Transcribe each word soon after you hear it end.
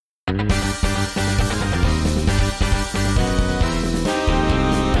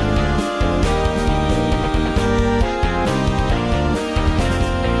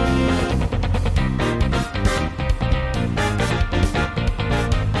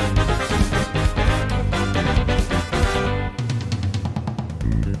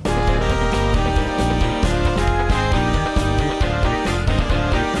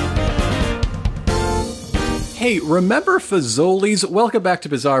Hey, remember Fazoli's? Welcome back to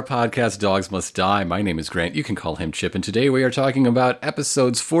Bizarre Podcast Dogs Must Die. My name is Grant. You can call him Chip. And today we are talking about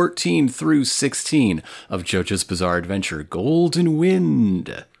episodes 14 through 16 of JoJo's Bizarre Adventure, Golden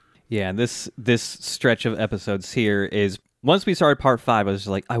Wind. Yeah, this stretch of episodes here is, once we started part 5, I was just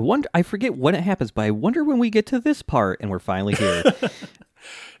like, I forget when it happens, but I wonder when we get to this part, and we're finally here.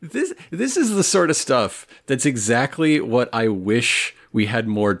 This is the sort of stuff that's exactly what I wish we had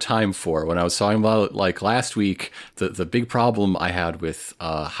more time for. When I was talking about, like, last week, the big problem I had with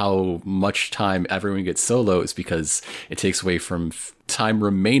how much time everyone gets solo is because it takes away from time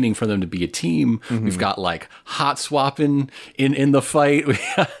remaining for them to be a team. Mm-hmm. We've got, like, hot swapping in the fight.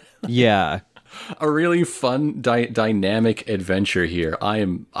 Yeah. A really fun dynamic adventure here. I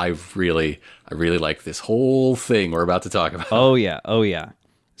really like this whole thing we're about to talk about. Oh yeah.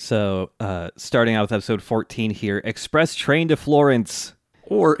 So, starting out with episode 14 here, Express Train to Florence.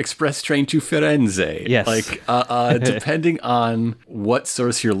 Or Express Train to Firenze. Yes. Like, depending on what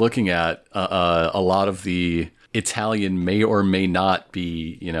source you're looking at, a lot of the Italian may or may not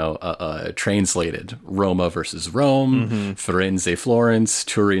be, translated. Roma versus Rome, Firenze, Florence,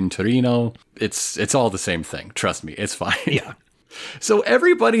 Turin, Torino. It's all the same thing. Trust me, it's fine. Yeah. So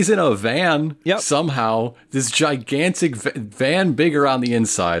everybody's in a van somehow. This gigantic van, bigger on the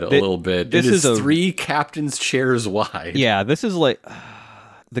inside a little bit. It is 3 captain's chairs wide. Yeah, this is like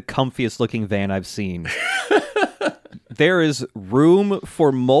the comfiest looking van I've seen. There is room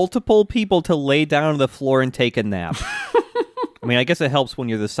for multiple people to lay down on the floor and take a nap. I mean, I guess it helps when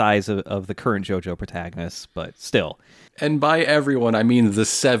you're the size of the current JoJo protagonists, but still. And by everyone, I mean the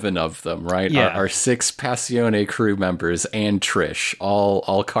 7 of them, right? Yeah. Our 6 Passione crew members and Trish,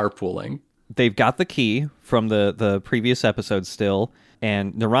 all carpooling. They've got the key from the previous episode still,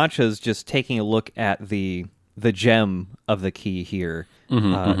 and Narancia's just taking a look at the gem of the key here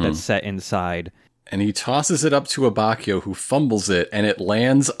that's set inside. And he tosses it up to Abbacchio, who fumbles it, and it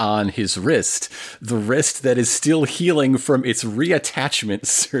lands on his wrist, the wrist that is still healing from its reattachment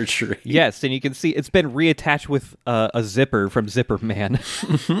surgery. Yes, and you can see it's been reattached with a zipper from Zipper Man.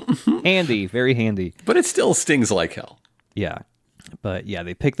 Handy, very handy. But it still stings like hell. Yeah, but yeah,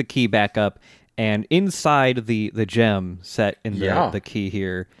 they pick the key back up, and inside the gem set in the key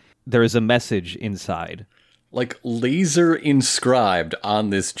here, there is a message inside. Like laser inscribed on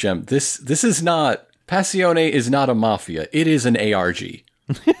this gem. This is not, Passione is not a mafia. It is an ARG.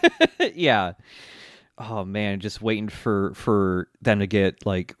 Yeah. Oh man, just waiting for them to get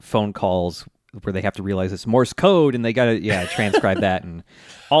like phone calls where they have to realize it's Morse code and they gotta transcribe that and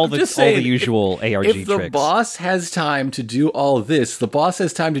all the usual ARG tricks. If the boss has time to do all this, the boss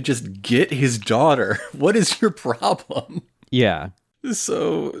has time to just get his daughter. What is your problem? Yeah.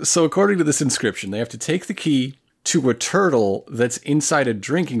 So according to this inscription, they have to take the key to a turtle that's inside a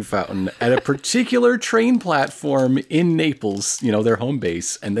drinking fountain at a particular train platform in Naples, their home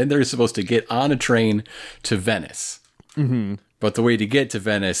base, and then they're supposed to get on a train to Venice. Mm-hmm. But the way to get to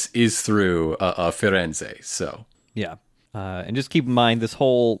Venice is through Firenze, so. Yeah. And just keep in mind,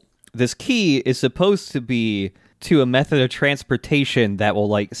 this key is supposed to be to a method of transportation that will,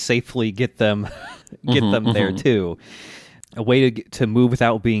 like, safely get them there, too. A way to move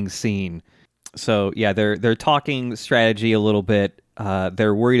without being seen. So yeah, they're talking strategy a little bit.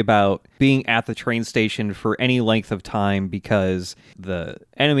 They're worried about being at the train station for any length of time because the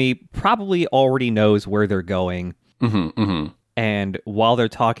enemy probably already knows where they're going. And while they're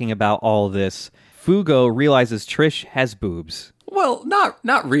talking about all this, Fugo realizes Trish has boobs. Well,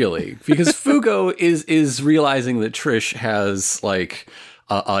 not really, because Fugo is realizing that Trish has like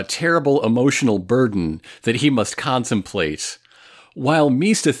a terrible emotional burden that he must contemplate, while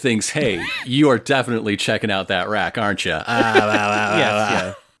Mista thinks, hey, you are definitely checking out that rack, aren't you? Yes,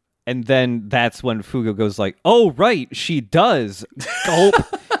 yeah. And then that's when Fugo goes like, oh, right, she does. Gulp.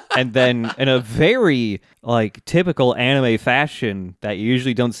 And then in a very like typical anime fashion that you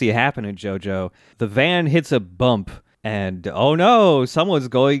usually don't see happen in JoJo, the van hits a bump. And, oh no, someone's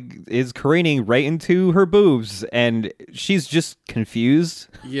is careening right into her boobs, and she's just confused.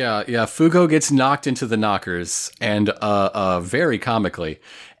 Yeah, Fugo gets knocked into the knockers, and very comically,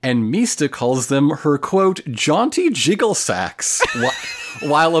 and Mista calls them her, quote, jaunty jiggle sacks,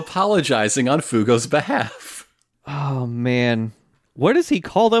 while apologizing on Fugo's behalf. Oh, man. What does he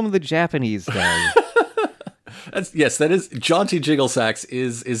call them in the Japanese, then? That is jaunty jiggle sacks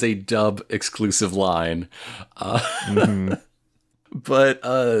is a dub exclusive line. But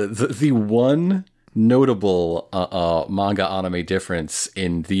the one notable manga anime difference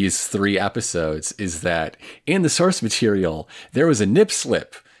in these 3 episodes is that in the source material there was a nip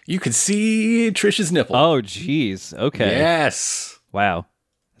slip. You could see Trish's nipple. Oh, geez. Okay. Yes. Wow.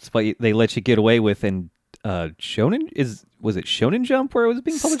 That's what they let you get away with in Shonen was it Shonen Jump where it was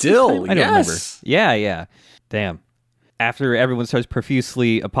being published? Still, I don't remember. yes. Yeah. Damn. After everyone starts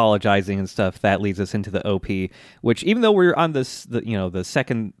profusely apologizing and stuff, that leads us into the OP, which even though we're on the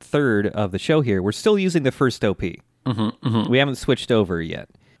second third of the show here, we're still using the first OP. We haven't switched over yet.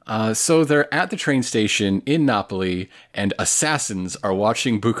 So they're at the train station in Napoli, and assassins are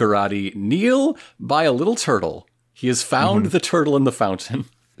watching Bucciarati kneel by a little turtle. He has found the turtle in the fountain.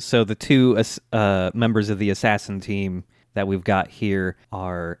 So the two members of the assassin team that we've got here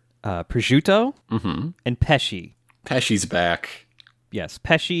are Prosciutto and Pesci. Pesci's back. Yes,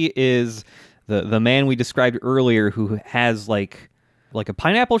 Pesci is the man we described earlier who has like a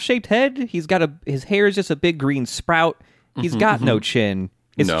pineapple-shaped head. He's got his hair is just a big green sprout. He's got no chin.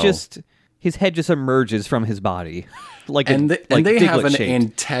 It's just his head just emerges from his body. And they have an shaped.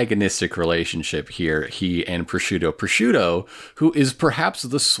 antagonistic relationship here, he and Prosciutto. Prosciutto, who is perhaps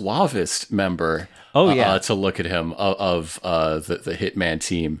the suavest member to look at him of the Hitman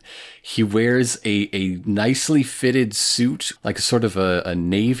team. He wears a nicely fitted suit, like sort of a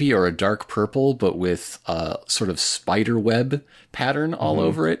navy or a dark purple, but with a sort of spider web pattern all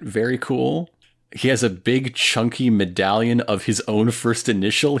over it. Very cool. He has a big chunky medallion of his own first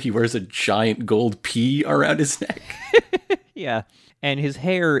initial. He wears a giant gold P around his neck. Yeah. And his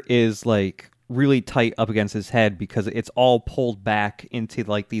hair is like really tight up against his head because it's all pulled back into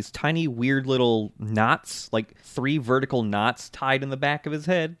like these tiny weird little knots, like 3 vertical knots tied in the back of his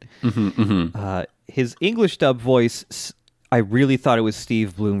head. His English dub voice, I really thought it was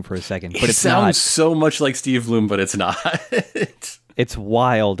Steve Bloom for a second, but it it's not. Sounds so much like Steve Bloom, but it's not. It's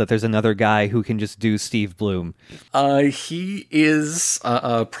wild that there's another guy who can just do Steve Bloom. He is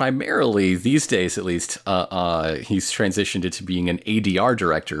primarily, these days at least, he's transitioned into being an ADR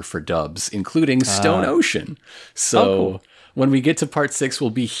director for dubs, including Stone Ocean. So cool. When we get to part 6, we'll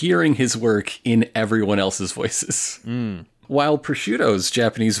be hearing his work in everyone else's voices. While Prosciutto's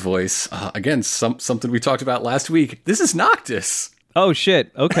Japanese voice, again, something we talked about last week, this is Noctis. Oh,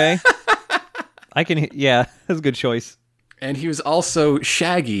 shit. Okay. That's a good choice. And he was also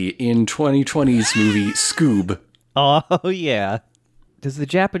Shaggy in 2020's movie Scoob. Oh, yeah. Does the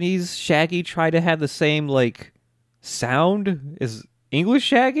Japanese Shaggy try to have the same, like, sound as English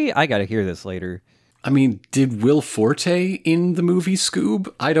Shaggy? I gotta hear this later. I mean, did Will Forte in the movie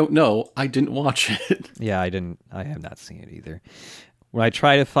Scoob? I don't know. I didn't watch it. Yeah, I have not seen it either. When I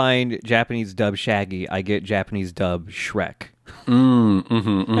try to find Japanese dub Shaggy, I get Japanese dub Shrek.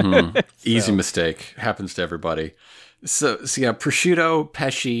 Easy mistake. Happens to everybody. So yeah, Prosciutto,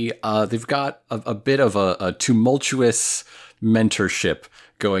 Pesci, they've got a bit of a tumultuous mentorship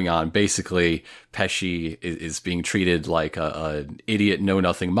going on. Basically, Pesci is being treated like an idiot,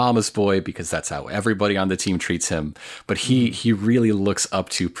 know-nothing mama's boy because that's how everybody on the team treats him. But he really looks up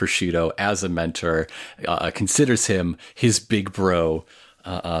to Prosciutto as a mentor, considers him his big bro.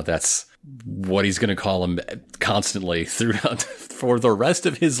 That's what he's going to call him constantly throughout for the rest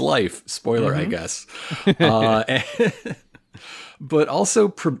of his life. Spoiler, I guess. But also,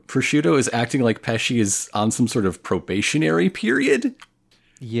 Prosciutto is acting like Pesci is on some sort of probationary period.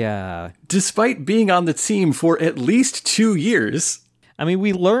 Yeah. Despite being on the team for at least 2 years. I mean,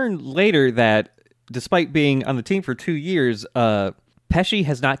 we learned later that despite being on the team for 2 years, Pesci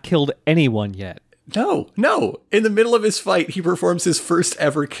has not killed anyone yet. No. In the middle of his fight, he performs his first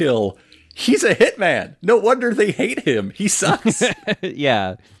ever kill. He's a hitman. No wonder they hate him. He sucks.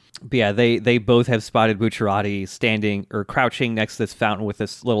 Yeah. But yeah, they both have spotted Bucciarati standing or crouching next to this fountain with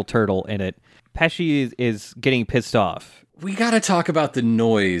this little turtle in it. Pesci is getting pissed off. We gotta talk about the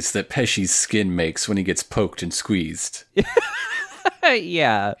noise that Pesci's skin makes when he gets poked and squeezed.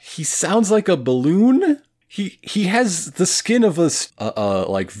 Yeah. He sounds like a balloon. He has the skin of a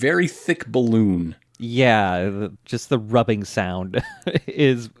like very thick balloon. Yeah, just the rubbing sound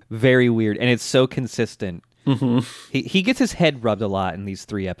is very weird, and it's so consistent. He gets his head rubbed a lot in these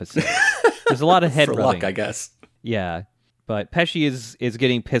 3 episodes. There's a lot of head For rubbing. luck, I guess. Yeah, but Pesci is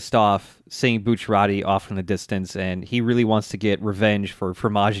getting pissed off seeing Bucciarati off in the distance, and he really wants to get revenge for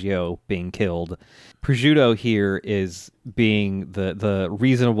Formaggio being killed. Prosciutto here is being the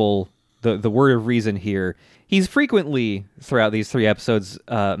reasonable, the word of reason here. He's frequently, throughout these 3 episodes,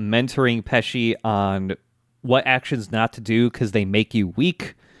 mentoring Pesci on what actions not to do because they make you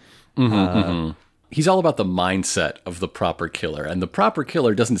weak. He's all about the mindset of the proper killer. And the proper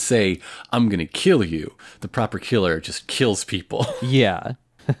killer doesn't say, I'm going to kill you. The proper killer just kills people. Yeah.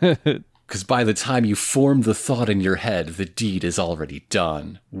 Because by the time you form the thought in your head, the deed is already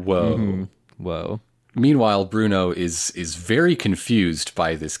done. Whoa. Whoa. Meanwhile, Bruno is very confused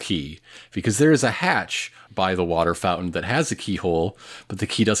by this key because there is a hatch by the water fountain that has a keyhole, but the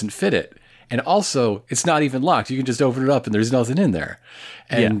key doesn't fit it. And also, it's not even locked. You can just open it up and there's nothing in there.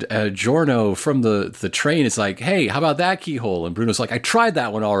 And Giorno from the train is like, hey, how about that keyhole? And Bruno's like, I tried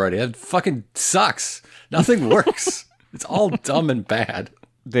that one already. That fucking sucks. Nothing works. It's all dumb and bad.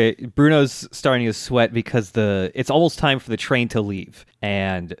 Bruno's starting to sweat because it's almost time for the train to leave.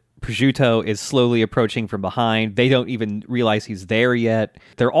 And Prosciutto is slowly approaching from behind. They don't even realize he's there yet.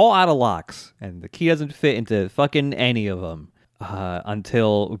 They're all out of locks, and the key doesn't fit into fucking any of them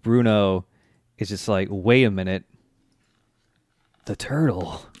until Bruno is just like, wait a minute. The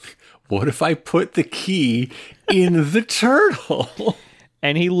turtle. What if I put the key in the turtle?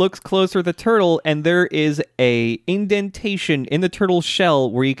 And he looks closer at the turtle, and there is a indentation in the turtle's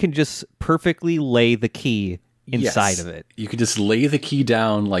shell where you can just perfectly lay the key inside of it. You could just lay the key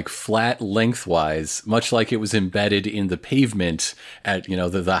down like flat lengthwise, much like it was embedded in the pavement at,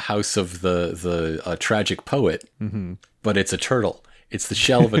 the house of the tragic poet. Mm-hmm. But it's a turtle. It's the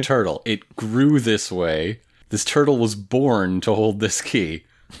shell of a turtle. It grew this way. This turtle was born to hold this key.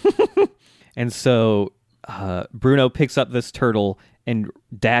 And so Bruno picks up this turtle and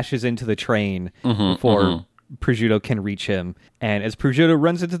dashes into the train before Prosciutto can reach him. And as Prosciutto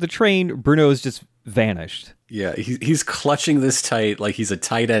runs into the train, Bruno is just vanished. Yeah, he's clutching this tight like he's a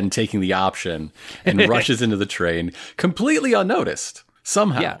tight end taking the option and rushes into the train completely unnoticed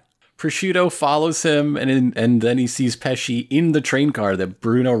somehow. Yeah. Prosciutto follows him and then he sees Pesci in the train car that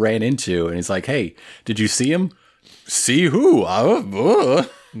Bruno ran into and he's like, hey, did you see him? See who? I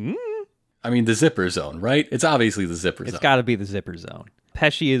mean, the zipper zone, right? It's obviously the zipper zone. It's got to be the zipper zone.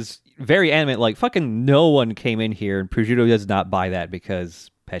 Pesci is very adamant, like, fucking no one came in here, and Prosciutto does not buy that because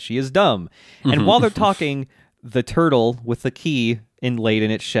Pesci is dumb. And while they're talking, the turtle with the key inlaid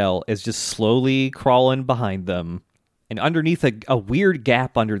in its shell is just slowly crawling behind them. And underneath a weird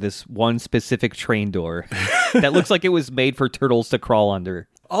gap under this one specific train door that looks like it was made for turtles to crawl under.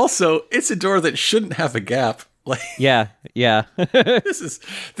 Also, it's a door that shouldn't have a gap. Like, yeah. this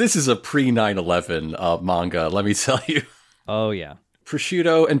is a pre 9/11 manga, let me tell you. Oh yeah.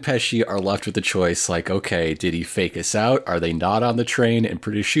 Prosciutto and Pesci are left with the choice, like, okay, did he fake us out? Are they not on the train? And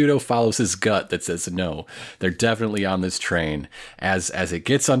Prosciutto follows his gut that says no, they're definitely on this train. As it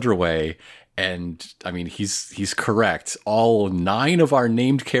gets underway, and I mean, he's correct. All 9 of our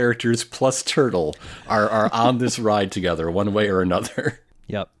named characters plus Turtle are on this ride together, one way or another.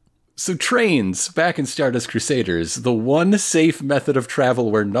 Yep. So trains, back in Stardust Crusaders, the one safe method of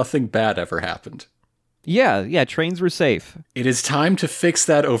travel where nothing bad ever happened. Yeah, trains were safe. It is time to fix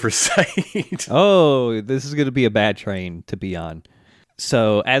that oversight. Oh, this is going to be a bad train to be on.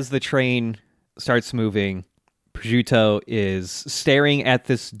 So as the train starts moving, Prosciutto is staring at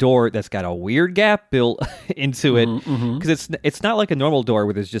this door that's got a weird gap built into it. Because it's not like a normal door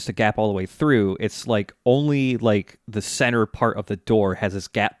where there's just a gap all the way through. It's like only like the center part of the door has this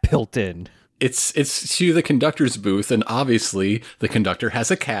gap built in. It's to the conductor's booth, and obviously the conductor has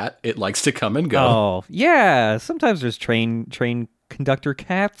a cat. It likes to come and go. Oh, yeah. Sometimes there's train conductor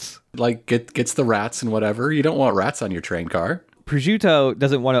cats. Like, gets the rats and whatever. You don't want rats on your train car. Prosciutto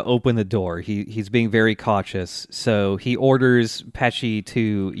doesn't want to open the door. He's being very cautious, so he orders Pesci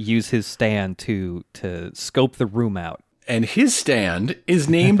to use his stand to scope the room out. And his stand is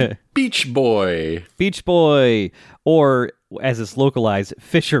named Beach Boy. Beach Boy, or as it's localized,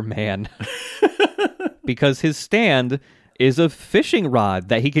 Fisherman. Because his stand is a fishing rod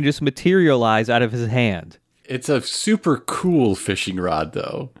that he can just materialize out of his hand. It's a super cool fishing rod,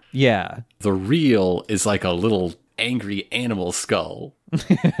 though. Yeah. The reel is like a little angry animal skull.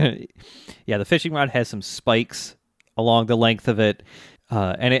 Yeah, the fishing rod has some spikes along the length of it,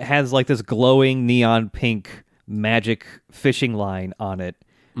 and it has like this glowing neon pink magic fishing line on it,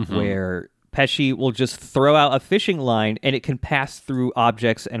 where Pesci will just throw out a fishing line and it can pass through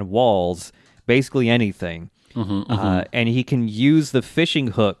objects and walls, basically anything. And he can use the fishing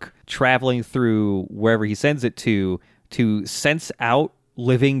hook traveling through wherever he sends it to sense out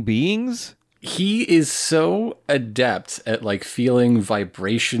living beings. He is so adept at like feeling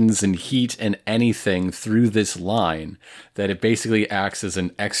vibrations and heat and anything through this line that it basically acts as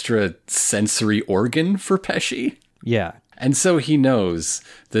an extra sensory organ for Pesci. Yeah. And so he knows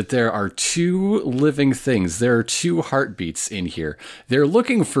that there are 2 living things. There are 2 heartbeats in here. They're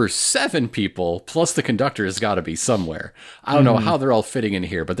looking for 7 people, plus the conductor has got to be somewhere. I don't know how they're all fitting in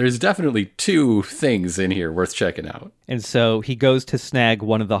here, but there's definitely 2 things in here worth checking out. And so he goes to snag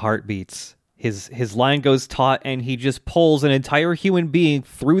one of the heartbeats. His line goes taut, and he just pulls an entire human being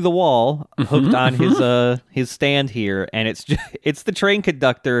through the wall, hooked on his stand here, and it's the train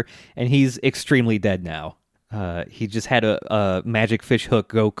conductor, and he's extremely dead now. He just had a magic fish hook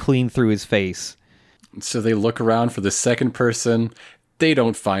go clean through his face. So they look around for the second person. They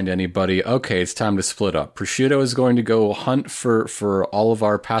don't find anybody. Okay, it's time to split up. Prosciutto is going to go hunt for all of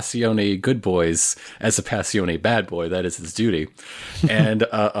our Passione good boys as a Passione bad boy. That is his duty. And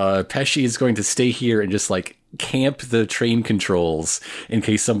Pesci is going to stay here and just like camp the train controls in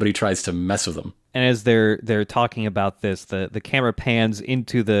case somebody tries to mess with them. And as they're talking about this, the camera pans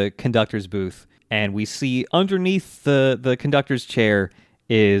into the conductor's booth, and we see underneath the conductor's chair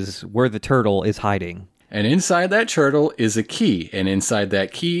is where the turtle is hiding. And inside that turtle is a key, and inside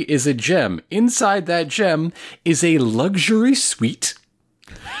that key is a gem. Inside that gem is a luxury suite,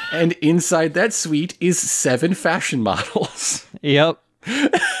 and inside that suite is 7 fashion models. Yep.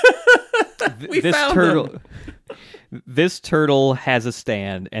 We found them. This turtle has a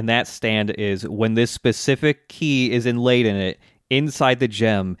stand, and that stand is when this specific key is inlaid in it, inside the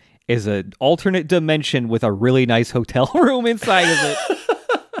gem is an alternate dimension with a really nice hotel room inside of it.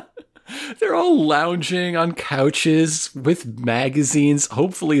 They're all lounging on couches with magazines.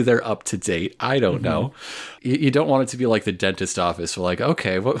 Hopefully they're up to date. I don't know. You don't want it to be like the dentist office. We're like,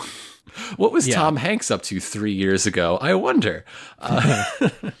 okay, what was Tom Hanks up to 3 years ago? I wonder.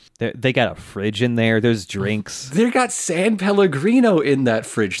 They got a fridge in there. There's drinks. They got San Pellegrino in that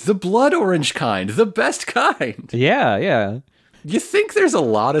fridge. The blood orange kind. The best kind. Yeah. You think there's a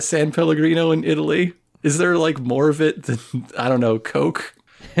lot of San Pellegrino in Italy? Is there like more of it than, I don't know, Coke?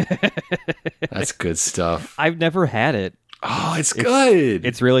 That's good stuff. I've never had it. Oh, it's good.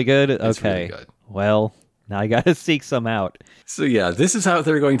 It's really good? It's okay. really good. Well, now I gotta seek some out. So yeah, this is how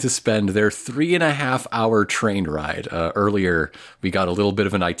they're going to spend their 3.5 hour train ride. Earlier, we got a little bit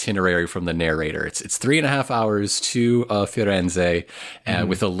of an itinerary from the narrator. It's 3.5 hours to Firenze,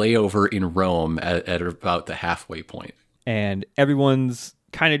 with a layover in Rome at about the halfway point. And everyone's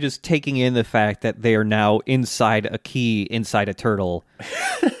kind of just taking in the fact that they are now inside a key, inside a turtle.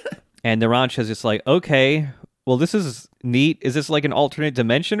 And Narancia's just like, okay, well, this is neat. Is this like an alternate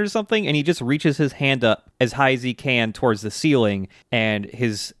dimension or something? And he just reaches his hand up as high as he can towards the ceiling, and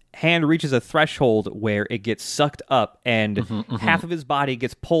his hand reaches a threshold where it gets sucked up, and half of his body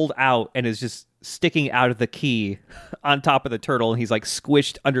gets pulled out and is just sticking out of the key on top of the turtle, and he's like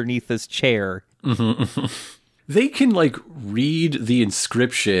squished underneath this chair. They can like read the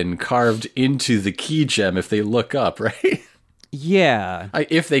inscription carved into the key gem if they look up, right? Yeah.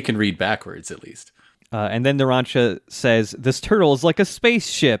 If they can read backwards, at least. And then Narancia says, this turtle is like a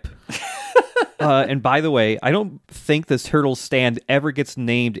spaceship. And by the way, I don't think this turtle stand ever gets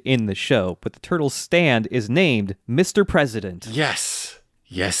named in the show, but the turtle stand is named Mr. President. Yes.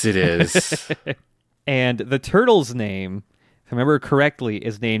 Yes, it is. And the turtle's name, if I remember correctly,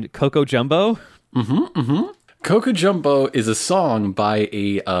 is named Coco Jumbo. Coco Jumbo is a song by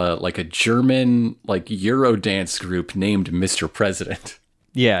a German Eurodance group named Mr. President.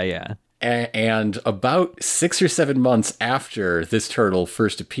 Yeah. And about 6 or 7 months after this turtle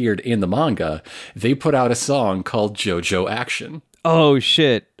first appeared in the manga, they put out a song called JoJo Action. Oh,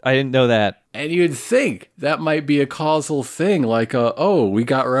 shit. I didn't know that. And you'd think that might be a causal thing, like, we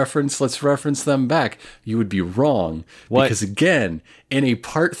got reference, let's reference them back. You would be wrong. What? Because again, in a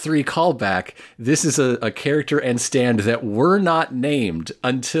part 3 callback, this is a character and stand that were not named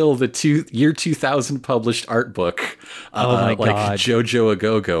until the year 2000 published art book. Oh my God. JoJo A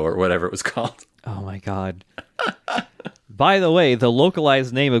Go-Go or whatever it was called. Oh my God. By the way, the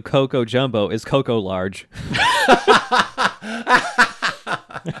localized name of Coco Jumbo is Coco Large.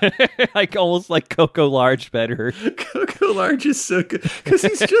 Like almost like Coco Large better. Coco Large is so good because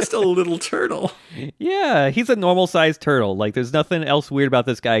he's just a little turtle. Yeah, he's a normal sized turtle. Like there's nothing else weird about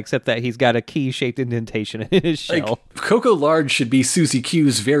this guy except that he's got a key-shaped indentation in his shell. Coco Large should be Susie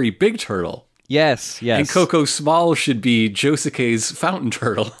Q's very big turtle. Yes. And Coco Small should be Josuke's fountain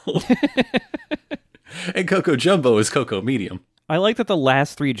turtle. And Coco Jumbo is Coco Medium. I like that the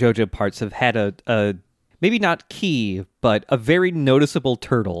last 3 JoJo parts have had a maybe not key, but a very noticeable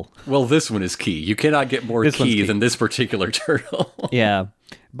turtle. Well, this one is key. You cannot get more key than this particular turtle. Yeah.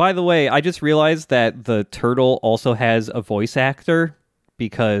 By the way, I just realized that the turtle also has a voice actor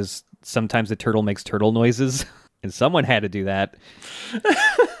because sometimes the turtle makes turtle noises, and someone had to do that.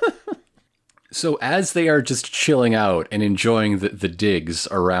 So as they are just chilling out and enjoying the digs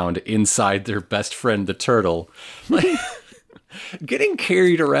around inside their best friend, the turtle, getting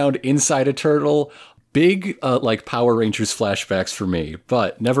carried around inside a turtle, big Power Rangers flashbacks for me,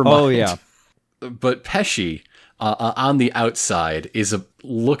 but never mind. Oh, yeah. But Pesci, on the outside, is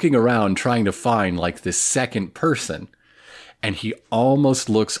looking around trying to find this second person. And he almost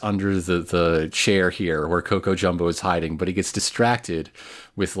looks under the chair here where Coco Jumbo is hiding, but he gets distracted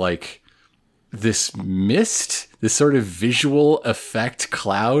with this mist, this sort of visual effect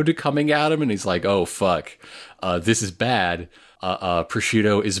cloud coming at him, and he's like, oh fuck, this is bad.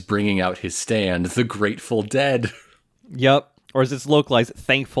 Prosciutto is bringing out his stand, the Grateful Dead. Yep. Or as it's localized,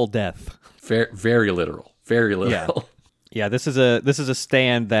 Thankful Death. Very, very literal. Very literal. Yeah, this is a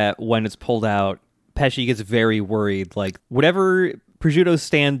stand that when it's pulled out, Pesci gets very worried. Like, whatever Prosciutto's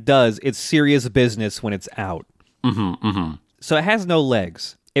stand does, it's serious business when it's out. So it has no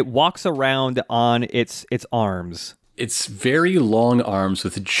legs. It walks around on its arms. It's very long arms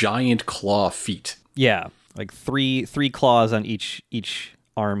with giant claw feet. Yeah, like three claws on each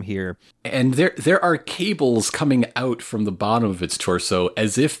arm here. And there are cables coming out from the bottom of its torso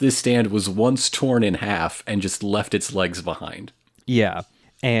as if this stand was once torn in half and just left its legs behind. Yeah.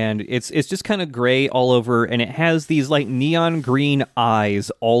 And it's just kind of gray all over, and it has these like neon green eyes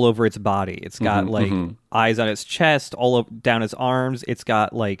all over its body. It's got eyes on its chest, all down its arms. It's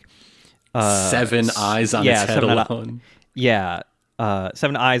got like 7 eyes on its head alone.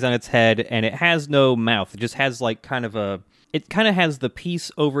 7 eyes on its head, and it has no mouth. It just has like it kind of has the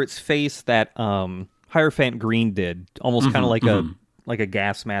piece over its face that Hierophant Green did, almost kind of like a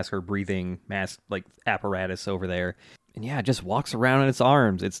gas mask or breathing mask like apparatus over there. And yeah, it just walks around on its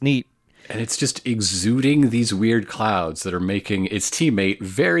arms. It's neat. And it's just exuding these weird clouds that are making its teammate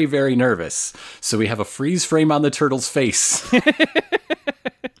very, very nervous. So we have a freeze frame on the turtle's face.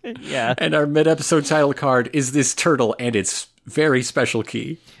 Yeah. And our mid-episode title card is this turtle and its very special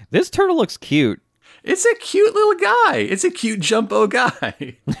key. This turtle looks cute. It's a cute little guy. It's a cute jumbo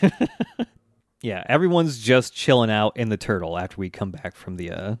guy. Yeah, everyone's just chilling out in the turtle after we come back from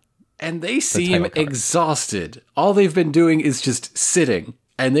the and they seem exhausted. All they've been doing is just sitting.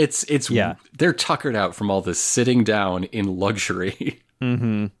 And they're tuckered out from all this sitting down in luxury.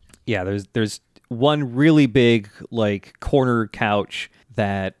 Yeah, there's one really big like corner couch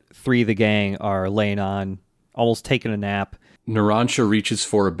that 3 of the gang are laying on, almost taking a nap. Narancia reaches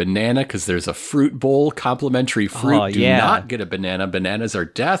for a banana because there's a fruit bowl, complimentary fruit. Do not get a banana. Bananas are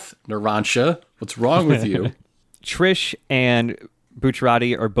death. Narancia, what's wrong with you? Trish and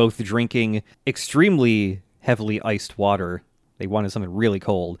Bucciarati are both drinking extremely heavily iced water. They wanted something really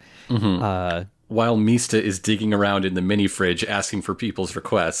cold. While Mista is digging around in the mini fridge asking for people's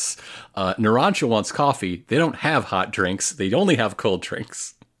requests, Narancia wants coffee. They don't have hot drinks. They only have cold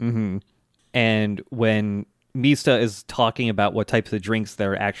drinks. And when Mista is talking about what types of drinks that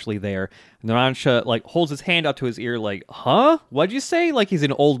are actually there, Narancia like holds his hand up to his ear like, huh? What'd you say? Like he's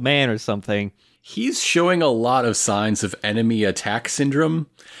an old man or something. He's showing a lot of signs of enemy attack syndrome.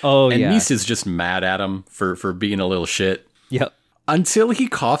 And Mista's just mad at him for being a little shit. Yep. Until he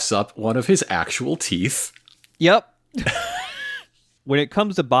coughs up one of his actual teeth. Yep. When it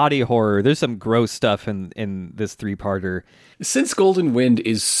comes to body horror, there's some gross stuff in this 3-parter. Since Golden Wind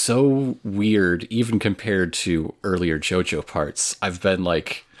is so weird, even compared to earlier JoJo parts, I've been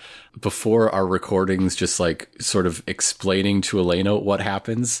like, before our recordings, just like sort of explaining to Elena what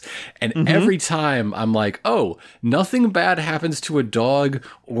happens. And every time I'm like, oh, nothing bad happens to a dog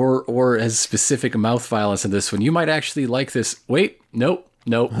or has specific mouth violence in this one. You might actually like this. Wait, nope.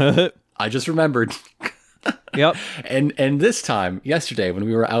 I just remembered. Yep. And this time, yesterday, when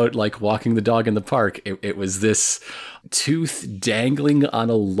we were out like walking the dog in the park, it was this tooth dangling on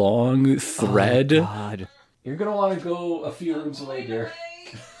a long thread. Oh, God. You're going to want to go a few rooms away, dear.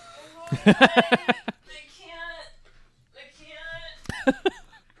 I can't.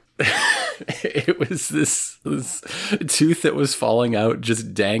 It was this tooth that was falling out,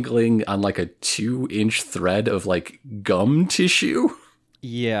 just dangling on like a 2-inch thread of like gum tissue.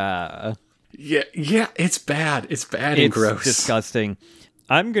 Yeah. Yeah, it's bad. It's bad and gross. It's disgusting.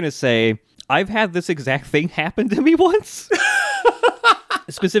 I'm going to say I've had this exact thing happen to me once.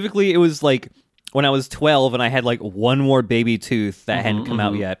 Specifically, it was like when I was 12 and I had like one more baby tooth that hadn't come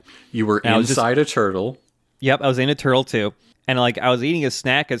out yet. You were inside a turtle. Yep, I was in a turtle too. And like I was eating a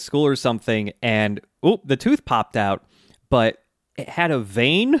snack at school or something and the tooth popped out, but it had a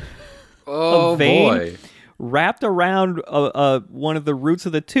vein. Oh, boy. Wrapped around one of the roots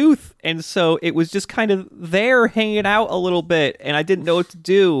of the tooth, and so it was just kind of there hanging out a little bit, and I didn't know what to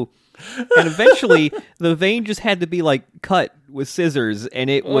do. And eventually, the vein just had to be like cut with scissors, and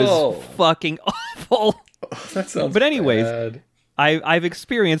it was fucking awful. Oh, that sounds But anyways, bad. I've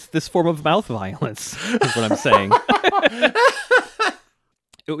experienced this form of mouth violence, is what I'm saying.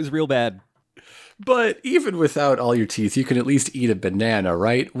 It was real bad. But even without all your teeth, you can at least eat a banana,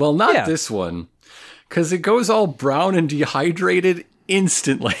 right? Well, not this one. Because it goes all brown and dehydrated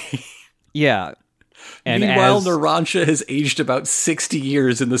instantly. Yeah. And meanwhile, Narancia has aged about 60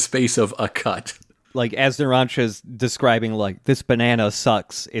 years in the space of a cut. Like, as Narancia's describing, like, this banana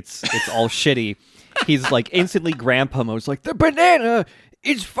sucks. It's all shitty. He's, like, instantly grandpa mode's like, the banana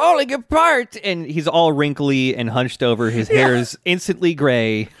it's falling apart. And he's all wrinkly and hunched over. His hair is instantly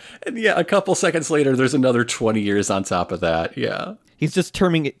gray. And yeah, a couple seconds later, there's another 20 years on top of that. Yeah. He's just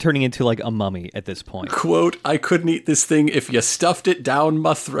turning into like a mummy at this point. Quote, I couldn't eat this thing if you stuffed it down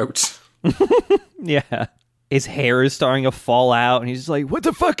my throat. Yeah. His hair is starting to fall out, and he's just like, what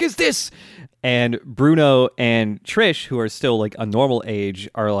the fuck is this? And Bruno and Trish, who are still like a normal age,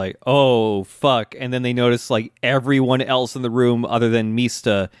 are like, oh, fuck. And then they notice like everyone else in the room other than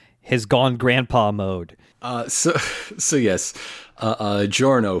Mista has gone grandpa mode. So yes,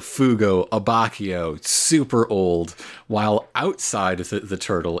 Giorno, Fugo, Abacchio, super old, while outside the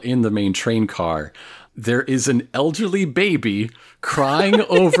turtle in the main train car, there is an elderly baby crying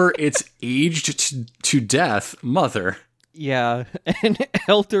over its aged to death mother. Yeah, an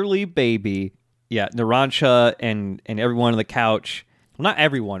elderly baby. Yeah, Narancia and everyone on the couch. Well, not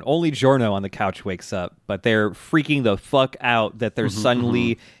everyone, only Giorno on the couch wakes up, but they're freaking the fuck out that they're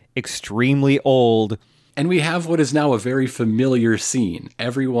suddenly extremely old. And we have what is now a very familiar scene.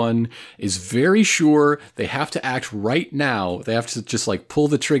 Everyone is very sure they have to act right now. They have to just like pull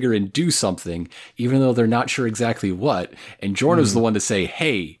the trigger and do something, even though they're not sure exactly what. And Giorno's the one to say,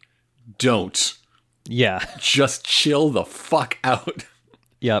 hey, don't. Yeah. Just chill the fuck out.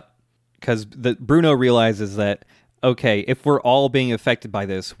 Yep. Because Bruno realizes that, okay, if we're all being affected by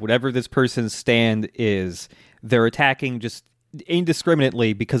this, whatever this person's stand is, they're attacking just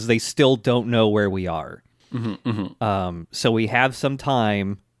indiscriminately because they still don't know where we are. So we have some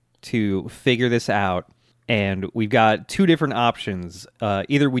time to figure this out, and we've got two different options.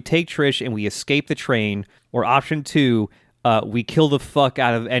 Either we take Trish and we escape the train, or option two, we kill the fuck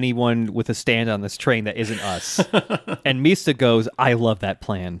out of anyone with a stand on this train that isn't us. And Mista goes, I love that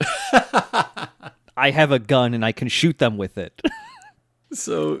plan. I have a gun and I can shoot them with it.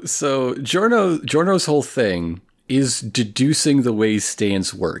 So Giorno's whole thing is deducing the way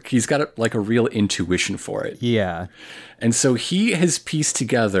stands work. He's got like a real intuition for it. Yeah. And so he has pieced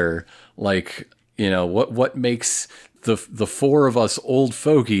together like, you know, what makes the four of us old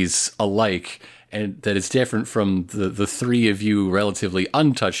fogies alike, and that is different from the three of you relatively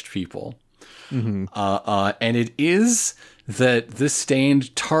untouched people. And it is that this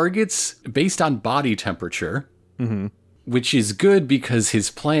stand targets based on body temperature, which is good because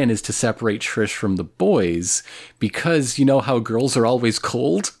his plan is to separate Trish from the boys, because you know how girls are always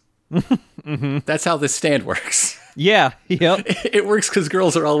cold? That's how this stand works. Yeah, yep. It works because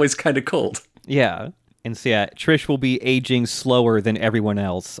girls are always kind of cold. Yeah. And so, yeah, Trish will be aging slower than everyone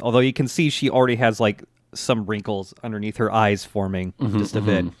else. Although you can see she already has, like, some wrinkles underneath her eyes forming just a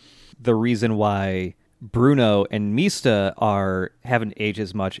bit. The reason why Bruno and Mista haven't aged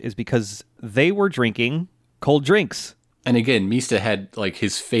as much is because they were drinking cold drinks. And again, Mista had, like,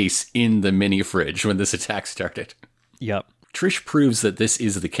 his face in the mini fridge when this attack started. Yep. Trish proves that this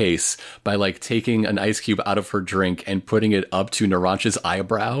is the case by, like, taking an ice cube out of her drink and putting it up to Narancia's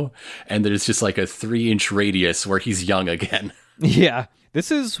eyebrow, and there's just, like, a 3-inch radius where he's young again. Yeah.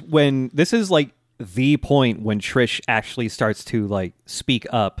 This is like, the point when Trish actually starts to, like, speak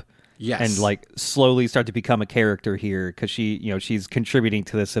up. Yes. And, like, slowly start to become a character here, because she's contributing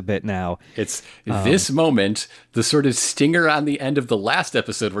to this a bit now. It's this moment, the sort of stinger on the end of the last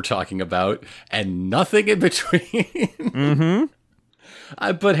episode we're talking about, and nothing in between.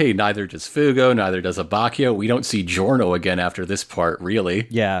 But hey, neither does Fugo, neither does Abacchio. We don't see Giorno again after this part, really.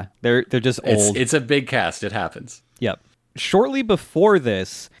 Yeah, they're just old. It's a big cast. It happens. Yep. Shortly before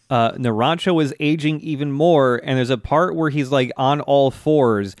this, Narancia was aging even more, and there's a part where he's like on all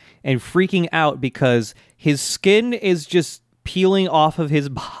fours and freaking out because his skin is just peeling off of his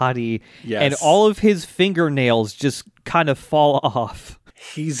body, and all of his fingernails just kind of fall off.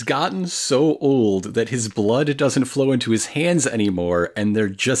 He's gotten so old that his blood doesn't flow into his hands anymore, and they're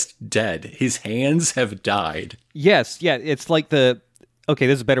just dead. His hands have died. Yes, yeah, it's like okay,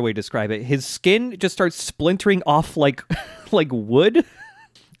 this is a better way to describe it. His skin just starts splintering off like wood.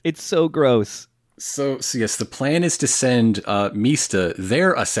 It's so gross. So yes, the plan is to send Mista,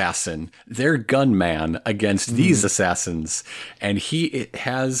 their assassin, their gunman, against these assassins, and he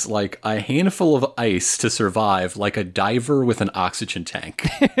has like a handful of ice to survive, like a diver with an oxygen tank.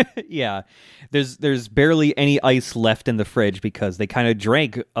 Yeah, there's barely any ice left in the fridge because they kind of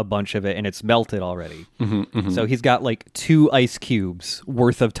drank a bunch of it and it's melted already. So he's got like 2 ice cubes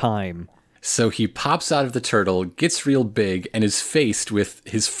worth of time. So he pops out of the turtle, gets real big, and is faced with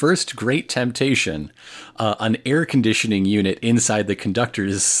his first great temptation, an air conditioning unit inside the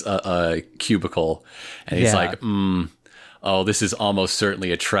conductor's cubicle. And he's like, this is almost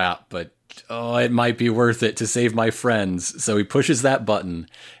certainly a trap, but it might be worth it to save my friends. So he pushes that button,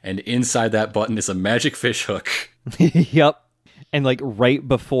 and inside that button is a magic fish hook. Yep. And like right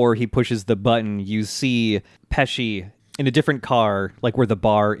before he pushes the button, you see Pesci in a different car, like where the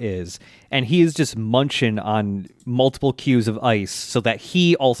bar is, and he is just munching on multiple cubes of ice so that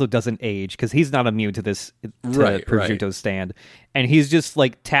he also doesn't age, because he's not immune to this, to prosciutto's stand. And he's just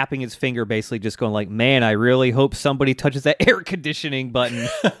like tapping his finger, basically just going like, man, I really hope somebody touches that air conditioning button.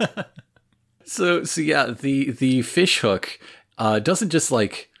 So yeah, the fish hook doesn't just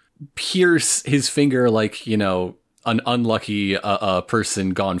like pierce his finger like, you know, an unlucky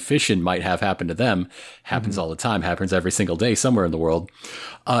person gone fishing might have happened to them. Happens all the time, happens every single day somewhere in the world.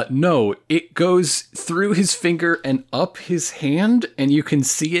 No, it goes through his finger and up his hand, and you can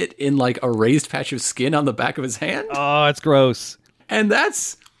see it in like a raised patch of skin on the back of his hand. Oh, it's gross. And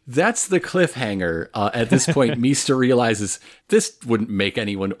that's the cliffhanger. At this point, Mista realizes this wouldn't make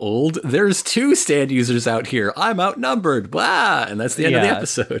anyone old. There's 2 stand users out here. I'm outnumbered. Blah. And that's the end of the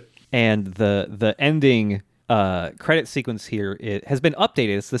episode. And the ending credit sequence here, it has been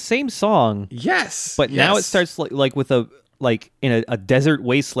updated. It's the same song. Yes. But now it starts like with a in a desert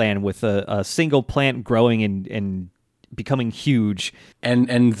wasteland with a single plant growing and becoming huge.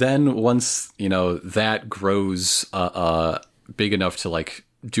 And then once, you know, that grows big enough to like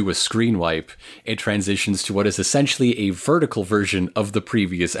do a screen wipe, it transitions to what is essentially a vertical version of the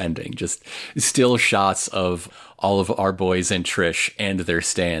previous ending. Just still shots of all of our boys and Trish and their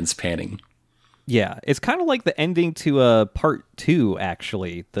stands panning. Yeah, it's kind of like the ending to part 2,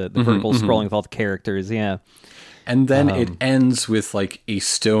 actually. The vertical scrolling with all the characters, yeah. And then it ends with like a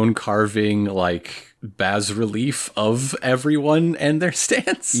stone carving, like bas relief of everyone and their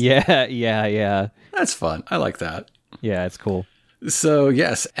stands. Yeah. That's fun. I like that. Yeah, it's cool. So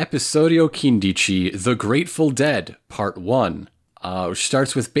yes, Episodio Quindici, The Grateful Dead, Part 1. Which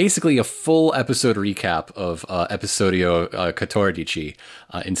starts with basically a full episode recap of Episodio Quattordici,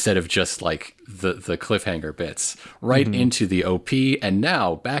 instead of just like the cliffhanger bits, right into the OP. And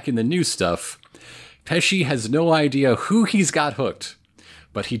now, back in the new stuff, Pesci has no idea who he's got hooked,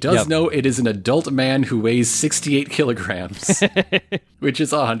 but he does know it is an adult man who weighs 68 kilograms, which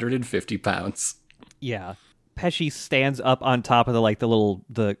is 150 pounds. Yeah. Pesci stands up on top of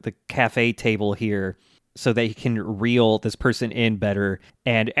the cafe table here, so that he can reel this person in better.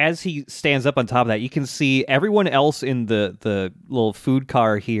 And as he stands up on top of that, you can see everyone else in the little food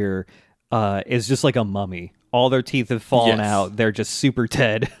car here is just like a mummy. All their teeth have fallen out. They're just super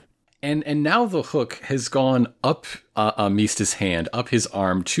dead. And now the hook has gone up Mista's hand, up his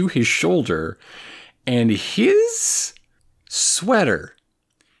arm to his shoulder, and his sweater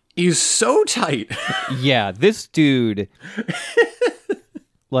is so tight. Yeah, this dude...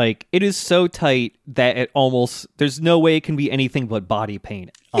 Like, it is so tight that it almost... There's no way it can be anything but body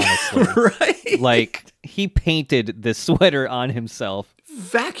paint, honestly. Right? Like, he painted this sweater on himself.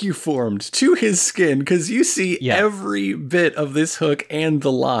 Vacuformed to his skin, because you see every bit of this hook and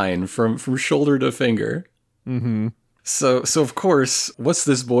the line from shoulder to finger. Mm-hmm. So of course, what's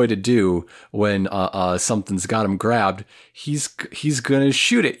this boy to do when something's got him grabbed? He's gonna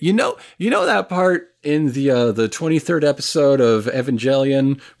shoot it. You know that part in the 23rd episode of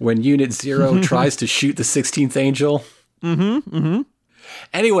Evangelion when Unit Zero tries to shoot the 16th angel? Mm-hmm. Mm-hmm.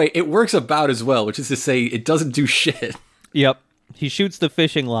 Anyway, it works about as well, which is to say it doesn't do shit. Yep. He shoots the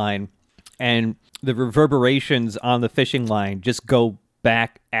fishing line, and the reverberations on the fishing line just go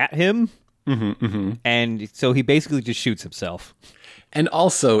back at him. Mm-hmm, mm-hmm. And so he basically just shoots himself. And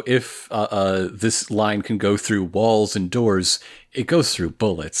also, if this line can go through walls and doors, it goes through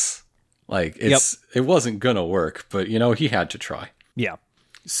bullets. Like, it wasn't gonna work, but, you know, he had to try. Yeah.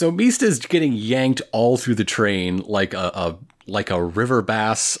 So Mista's getting yanked all through the train like a river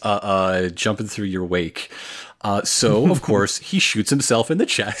bass jumping through your wake. So, of course, he shoots himself in the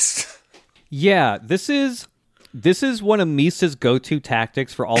chest. Yeah, this is one of Mista's go-to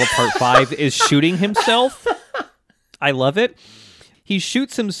tactics for all of Part 5 is shooting himself. I love it. He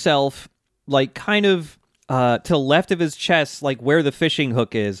shoots himself, like, kind of to the left of his chest, like where the fishing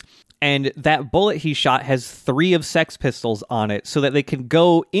hook is. And that bullet he shot has 3 of Sex Pistols on it so that they can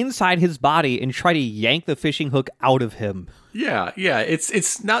go inside his body and try to yank the fishing hook out of him. Yeah.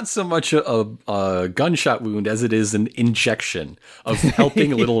 It's not so much a gunshot wound as it is an injection of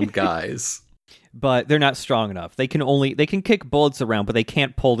helping little guys. But they're not strong enough. They can kick bullets around, but they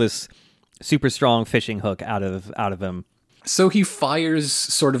can't pull this super strong fishing hook out of him. So he fires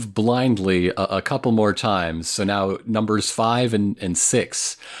sort of blindly a couple more times. So now numbers 5 and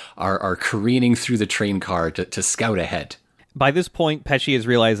 6 are careening through the train car to scout ahead. By this point, Pesci has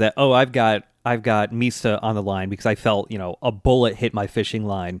realized that, I've got Mista on the line because I felt, a bullet hit my fishing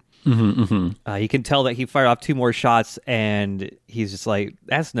line. You can tell that he fired off 2 more shots, and he's just like,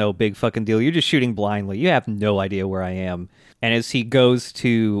 that's no big fucking deal. You're just shooting blindly. You have no idea where I am. And as he goes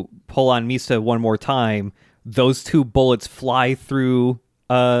to pull on Mista one more time, those 2 bullets fly through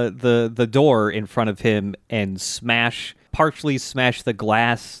the door in front of him and partially smash the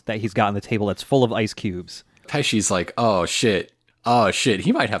glass that he's got on the table that's full of ice cubes. Pesci's like, oh shit,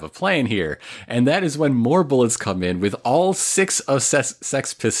 he might have a plan here. And that is when more bullets come in with all 6 of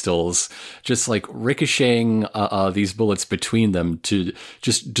Sex Pistols just like ricocheting these bullets between them to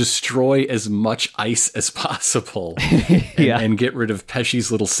just destroy as much ice as possible and get rid of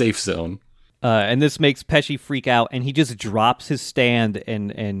Pesci's little safe zone. And this makes Pesci freak out, and he just drops his stand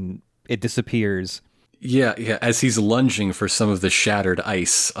and it disappears. Yeah, as he's lunging for some of the shattered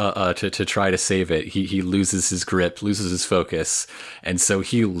ice to try to save it, he loses his grip, loses his focus, and so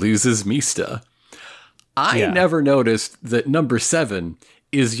he loses Mista. I never noticed that number 7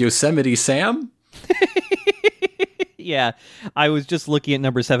 is Yosemite Sam. Yeah, I was just looking at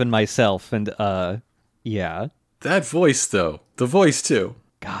number 7 myself, and yeah. That voice, though. The voice, too.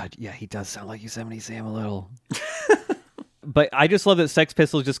 God, yeah, he does sound like Yosemite Sam a little. But I just love that Sex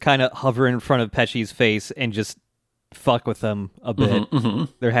Pistols just kind of hover in front of Pesci's face and just fuck with them a bit.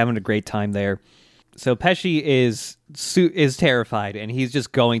 They're having a great time there. So Pesci is terrified, and he's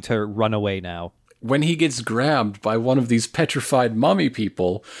just going to run away now. When he gets grabbed by one of these petrified mummy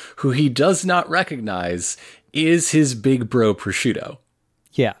people, who he does not recognize, is his big bro Prosciutto.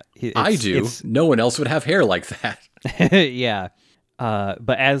 Yeah. I do. No one else would have hair like that. Yeah.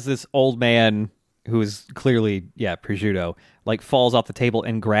 But as this old man, who is clearly, Prosciutto, like falls off the table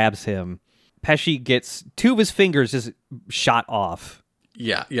and grabs him, Pesci gets 2 of his fingers just shot off.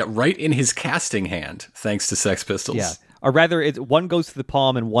 Yeah, right in his casting hand, thanks to Sex Pistols. Yeah, or rather, one goes to the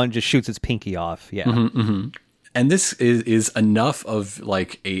palm and one just shoots its pinky off. Yeah. And this is enough of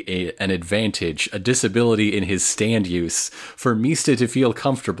like an advantage, a disability in his stand use for Mista to feel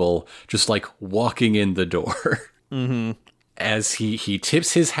comfortable just like walking in the door. As he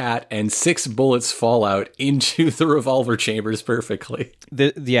tips his hat and 6 bullets fall out into the revolver chambers perfectly.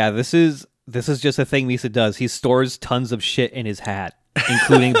 This is just a thing Mista does. He stores tons of shit in his hat,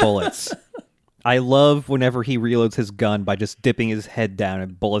 including bullets. I love whenever he reloads his gun by just dipping his head down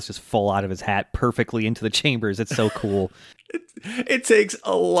and bullets just fall out of his hat perfectly into the chambers. It's so cool. It takes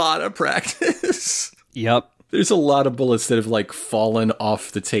a lot of practice. Yep. There's a lot of bullets that have like fallen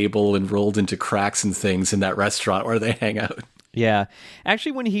off the table and rolled into cracks and things in that restaurant where they hang out. Yeah.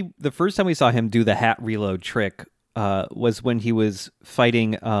 Actually, the first time we saw him do the hat reload trick was when he was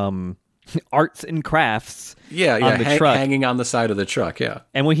fighting arts and crafts on the truck. Hanging on the side of the truck, yeah.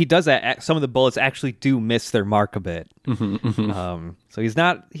 And when he does that, some of the bullets actually do miss their mark a bit. So he's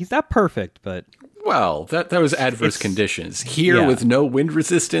not perfect, but... Well, that was adverse conditions. Here, with no wind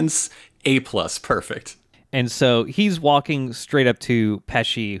resistance, A+, perfect. And so he's walking straight up to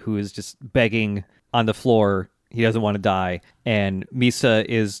Pesci, who is just begging on the floor. He doesn't want to die. And Mista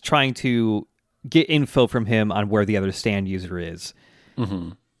is trying to get info from him on where the other stand user is.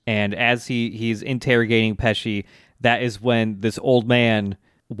 And as he's interrogating Pesci, that is when this old man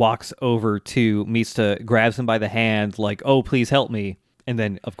walks over to Mista, grabs him by the hand, like, oh, please help me. And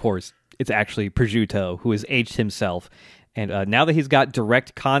then, of course, it's actually Prosciutto, who has aged himself. And now that he's got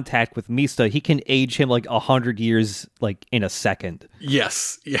direct contact with Mista, he can age him like 100 years, like in a second.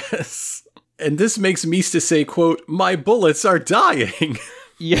 Yes. And this makes Mista say, quote, my bullets are dying.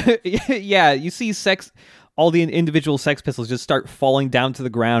 Yeah. You see all the individual Sex Pistols just start falling down to the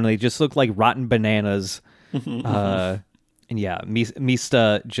ground, and they just look like rotten bananas. And yeah,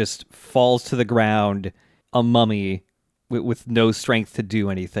 Mista just falls to the ground, a mummy with no strength to do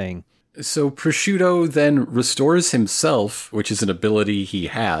anything. So Prosciutto then restores himself, which is an ability he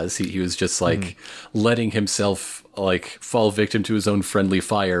has. He was just like letting himself like fall victim to his own friendly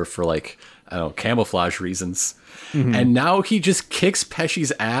fire for like, I don't know, camouflage reasons. And now he just kicks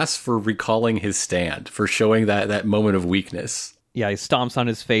Pesci's ass for recalling his stand, for showing that moment of weakness. Yeah, he stomps on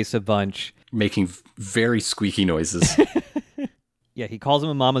his face a bunch. Making very squeaky noises. Yeah, he calls him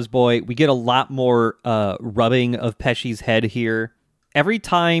a mama's boy. We get a lot more rubbing of Pesci's head here. Every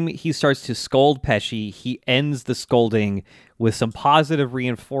time he starts to scold Pesci, he ends the scolding with some positive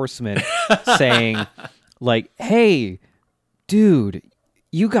reinforcement saying, like, hey, dude,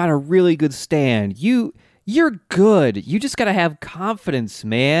 you got a really good stand. You're good. You just got to have confidence,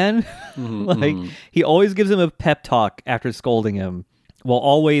 man. Like, he always gives him a pep talk after scolding him, while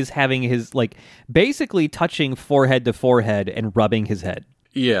always having his, like, basically touching forehead to forehead and rubbing his head.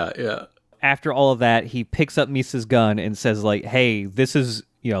 Yeah. After all of that, he picks up Mista's gun and says, like, hey, this is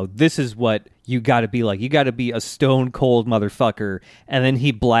this is what you got to be like. You got to be a stone cold motherfucker. And then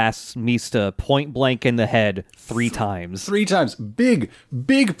he blasts Mista point blank in the head 3 times. 3 times. Big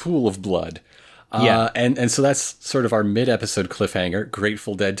pool of blood. Yeah. And so that's sort of our mid-episode cliffhanger.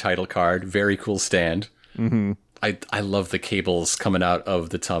 Grateful Dead title card. Very cool stand. Mm-hmm. I love the cables coming out of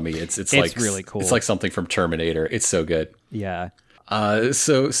the tummy. It's like really cool. It's like something from Terminator. It's so good. Yeah.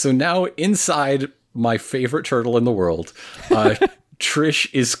 So now inside my favorite turtle in the world, Trish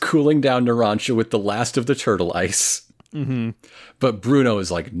is cooling down Narancia with the last of the turtle ice. Mm-hmm. But Bruno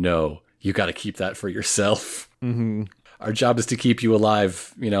is like, no, you got to keep that for yourself. Mm-hmm. Our job is to keep you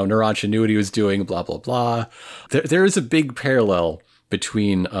alive. Narancia knew what he was doing, blah, blah, blah. There is a big parallel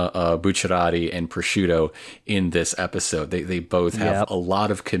between Bucciarati and Prosciutto in this episode. They both have a lot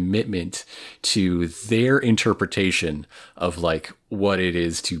of commitment to their interpretation of like what it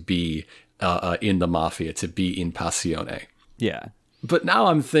is to be in the mafia, to be in Passione. Yeah. But now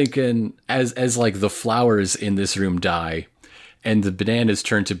I'm thinking, as like the flowers in this room die and the bananas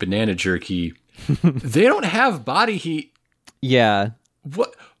turn to banana jerky, they don't have body heat. Yeah.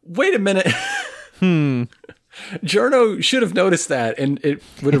 What? Wait a minute. Giorno should have noticed that, and it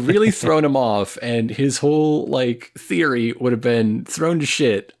would have really thrown him off, and his whole like theory would have been thrown to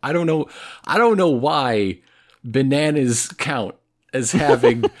shit. I don't know why bananas count as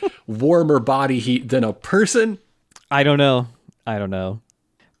having warmer body heat than a person. I don't know.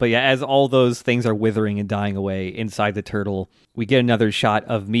 But yeah, as all those things are withering and dying away inside the turtle, we get another shot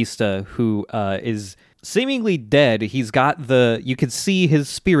of Mista, who is seemingly dead. He's got you can see his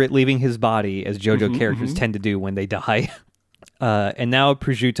spirit leaving his body, as JoJo characters tend to do when they die. And now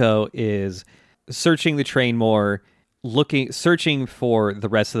Prosciutto is searching the train more, searching for the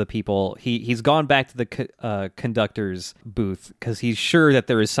rest of the people. He's gone back to the conductor's booth because he's sure that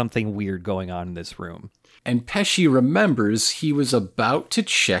there is something weird going on in this room. And Pesci remembers he was about to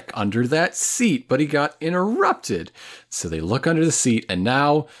check under that seat, but he got interrupted. So they look under the seat, and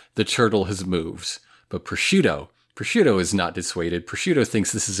now the turtle has moved. But Prosciutto is not dissuaded. Prosciutto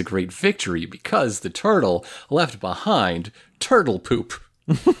thinks this is a great victory because the turtle left behind turtle poop.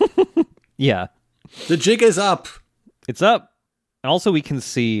 Yeah. The jig is up. It's up. And also we can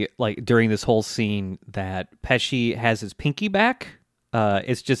see, like, during this whole scene that Pesci has his pinky back.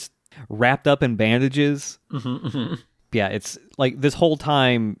 It's just wrapped up in bandages. Yeah, it's like this whole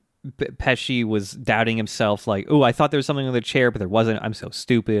time Pesci was doubting himself, like, oh, I thought there was something on the chair, but there wasn't. I'm so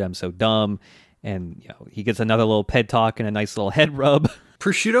stupid. I'm so dumb. And he gets another little ped talk and a nice little head rub.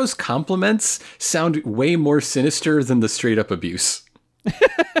 Prosciutto's compliments sound way more sinister than the straight up abuse.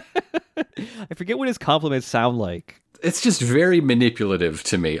 I forget what his compliments sound like. It's just very manipulative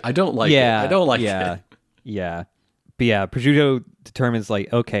to me. I don't like it. I don't like it. Yeah. But yeah, Prosciutto determines,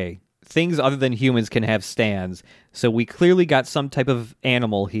 like, okay, things other than humans can have stands. So we clearly got some type of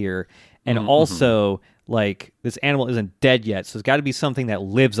animal here. And also, like, this animal isn't dead yet. So it's got to be something that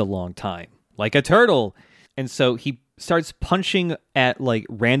lives a long time, like a turtle. And so he starts punching at, like,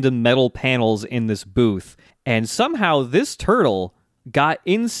 random metal panels in this booth. And somehow this turtle got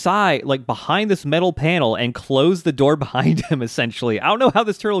inside, like, behind this metal panel and closed the door behind him, essentially. I don't know how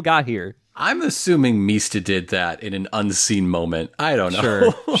this turtle got here. I'm assuming Mista did that in an unseen moment. I don't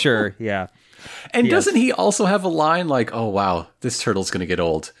know. Sure, yeah. And doesn't he also have a line like, oh, wow, this turtle's going to get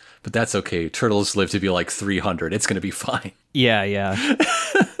old, but that's okay. Turtles live to be like 300. It's going to be fine. Yeah.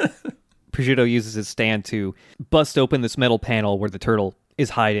 Prosciutto uses his stand to bust open this metal panel where the turtle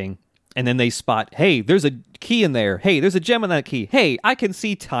is hiding. And then they spot, hey, there's a key in there. Hey, there's a gem in that key. Hey, I can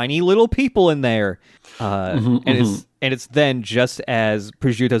see tiny little people in there. And it's then just as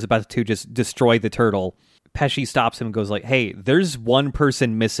Prosciutto's about to just destroy the turtle, Pesci stops him and goes like, hey, there's one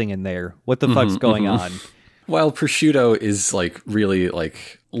person missing in there. What the fuck's going on? While Prosciutto is like really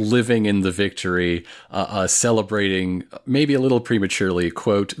like living in the victory, celebrating maybe a little prematurely,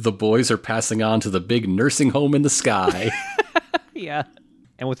 quote, the boys are passing on to the big nursing home in the sky. Yeah.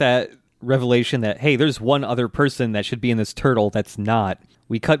 And with that revelation that, hey, there's one other person that should be in this turtle that's not,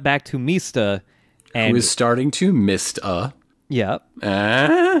 we cut back to Mista. And who is starting to mist Yeah.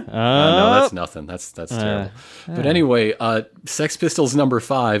 No, that's nothing. That's terrible. But anyway, Sex Pistols number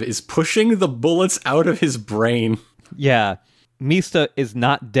 5 is pushing the bullets out of his brain. Yeah. Mista is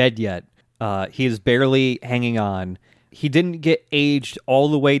not dead yet. He is barely hanging on. He didn't get aged all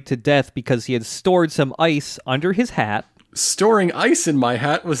the way to death because he had stored some ice under his hat. Storing ice in my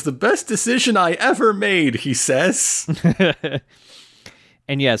hat was the best decision I ever made, he says.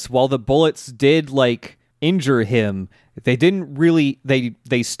 And yes, while the bullets did, like, injure him, they didn't really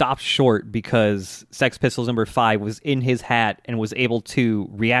they stopped short because Sex Pistols number 5 was in his hat and was able to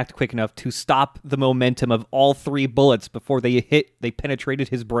react quick enough to stop the momentum of all 3 bullets before they penetrated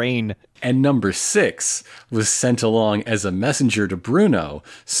his brain. And number 6 was sent along as a messenger to Bruno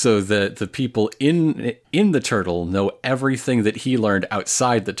so that the people in the turtle know everything that he learned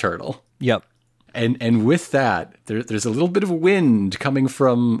outside the turtle. Yep. And with that, there's a little bit of wind coming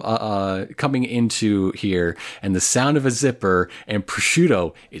from coming into here, and the sound of a zipper. And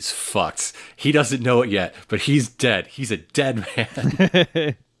Prosciutto is fucked. He doesn't know it yet, but he's dead. He's a dead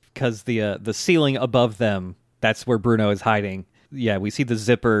man. Because the ceiling above them, that's where Bruno is hiding. Yeah, we see the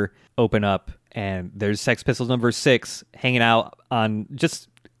zipper open up, and there's Sex Pistols number 6 hanging out on just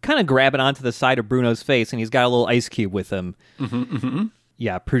kind of grabbing onto the side of Bruno's face, and he's got a little ice cube with him.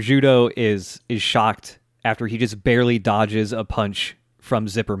 Yeah, Prosciutto is shocked after he just barely dodges a punch from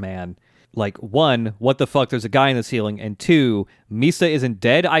Zipper Man. Like, 1, what the fuck, there's a guy in the ceiling, and 2, Misa isn't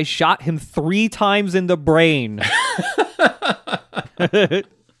dead, I shot him 3 times in the brain.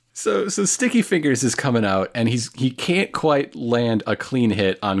 So Sticky Fingers is coming out, and he can't quite land a clean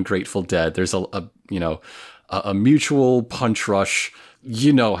hit on Grateful Dead. There's a mutual punch rush.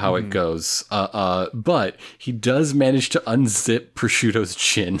 You know how it goes. But he does manage to unzip Prosciutto's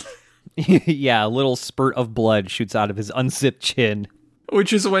chin. Yeah, a little spurt of blood shoots out of his unzipped chin.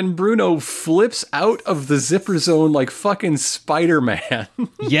 Which is when Bruno flips out of the zipper zone like fucking Spider-Man.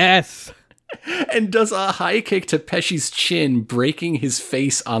 Yes! And does a high kick to Pesci's chin, breaking his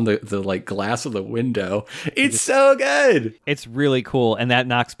face on the like glass of the window. It's so good! It's really cool, and that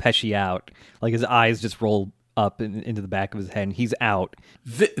knocks Pesci out. Like, his eyes just roll up into the back of his head, and he's out.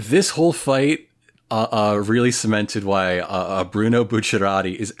 This whole fight really cemented why Bruno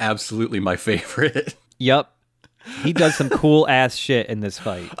Bucciarati is absolutely my favorite. Yep. He does some cool ass shit in this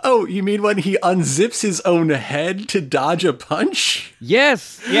fight. Oh, you mean when he unzips his own head to dodge a punch?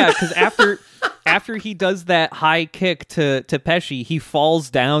 Yes. Yeah, because after he does that high kick to Pesci, he falls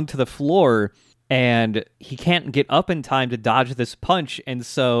down to the floor, and he can't get up in time to dodge this punch, and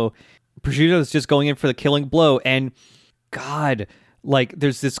so Prosciutto is just going in for the killing blow, and God, like,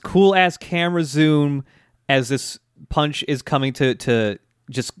 there's this cool-ass camera zoom as this punch is coming to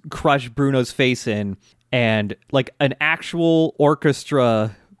just crush Bruno's face in, and, like, an actual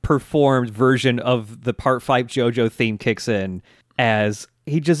orchestra-performed version of the Part 5 JoJo theme kicks in as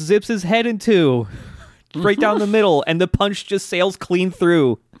he just zips his head in two, right down the middle, and the punch just sails clean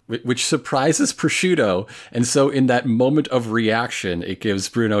through. Which surprises Prosciutto, and so in that moment of reaction, it gives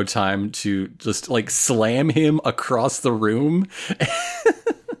Bruno time to just, like, slam him across the room.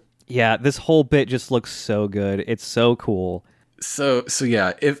 Yeah, this whole bit just looks so good. It's so cool. So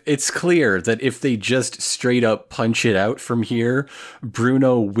yeah, if it's clear that if they just straight up punch it out from here,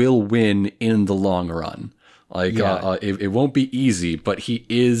 Bruno will win in the long run. Like, Yeah. It won't be easy, but he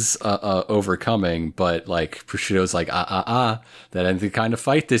is overcoming. But, like, Prosciutto's like, that ain't the kind of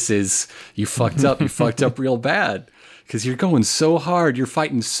fight this is. You fucked up. You fucked up real bad. Because you're going so hard. You're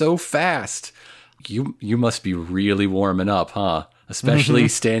fighting so fast. You must be really warming up, huh? Especially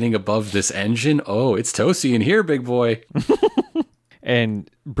standing above this engine. Oh, it's toasty in here, big boy. And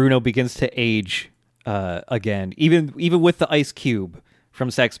Bruno begins to age again, even with the ice cube from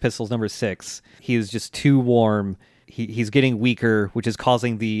Sex Pistols number 6. He is just too warm. He's getting weaker, which is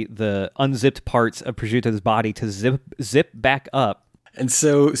causing the unzipped parts of Prosciutto's body to zip back up. And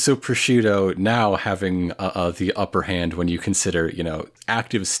so Prosciutto, now having the upper hand when you consider,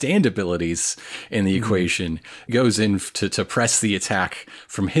 active stand abilities in the equation, goes in to press the attack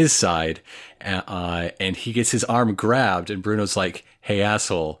from his side, and he gets his arm grabbed, and Bruno's like, "Hey,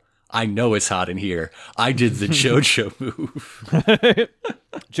 asshole, I know it's hot in here. I did the JoJo move."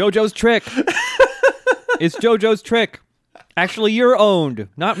 JoJo's trick. It's JoJo's trick. Actually, you're owned,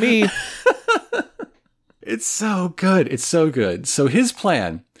 not me. It's so good. It's so good. So his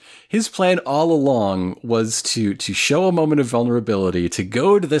plan all along was to show a moment of vulnerability, to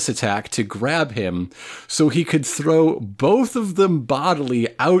go to this attack, to grab him so he could throw both of them bodily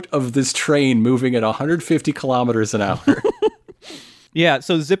out of this train moving at 150 kilometers an hour. Yeah,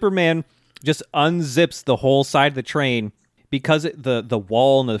 so Zipper Man just unzips the whole side of the train because the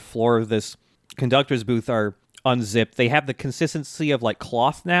wall and the floor of this conductor's booth are unzipped. They have the consistency of like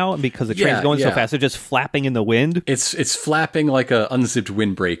cloth now, and because the train's going so fast, they're just flapping in the wind. It's flapping like a unzipped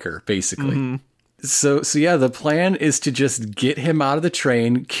windbreaker, basically. So yeah, the plan is to just get him out of the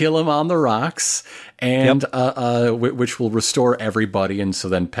train, kill him on the rocks, and which will restore everybody. And so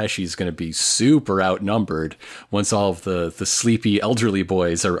then Pesci's going to be super outnumbered once all of the sleepy elderly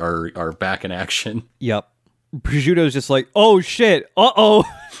boys are back in action. Yep. Prosciutto's just like, oh shit, uh-oh.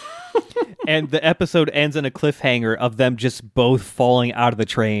 And the episode ends in a cliffhanger of them just both falling out of the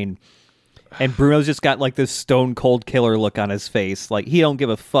train. And Bruno's just got like this stone cold killer look on his face. Like, he don't give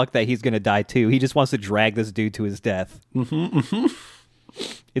a fuck that he's going to die too. He just wants to drag this dude to his death.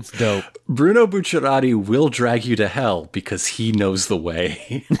 It's dope. Bruno Bucciarati will drag you to hell because he knows the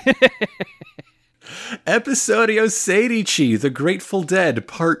way. Episodio 16, The Grateful Dead,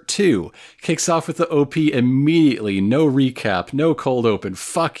 Part 2. Kicks off with the OP immediately. No recap, no cold open.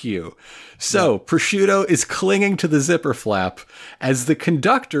 Fuck you. So, Prosciutto is clinging to the zipper flap as the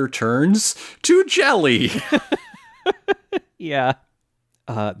conductor turns to jelly. Yeah.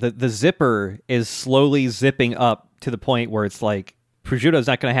 The zipper is slowly zipping up to the point where it's like, Prosciutto's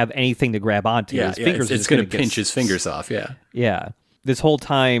not going to have anything to grab onto. Yeah, his fingers it's going to pinch his fingers off, yeah. Yeah. This whole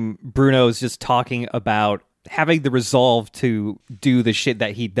time, Bruno's just talking about having the resolve to do the shit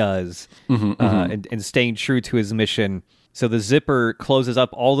that he does and staying true to his mission. So the zipper closes up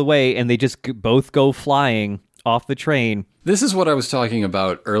all the way, and they just both go flying off the train. This is what I was talking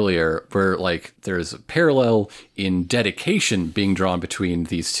about earlier, where like there's a parallel in dedication being drawn between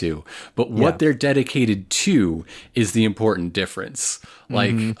these two, but what they're dedicated to is the important difference.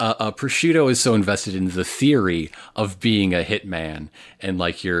 Like Prosciutto is so invested in the theory of being a hitman and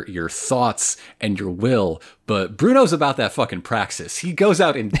like your thoughts and your will, but Bruno's about that fucking praxis. He goes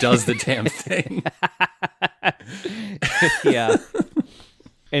out and does the damn thing. Yeah.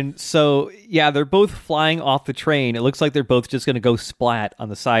 And so, yeah, they're both flying off the train. It looks like they're both just going to go splat on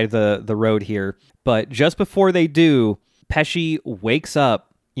the side of the road here. But just before they do, Pesci wakes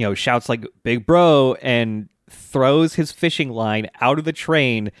up, shouts like, "Big bro," and throws his fishing line out of the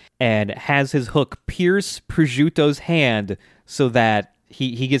train and has his hook pierce Prosciutto's hand so that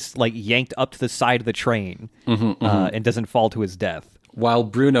he gets like yanked up to the side of the train and doesn't fall to his death. While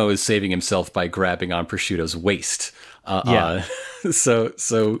Bruno is saving himself by grabbing on Prosciutto's waist. So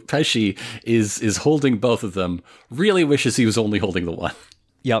Pesci is holding both of them. Really wishes he was only holding the one.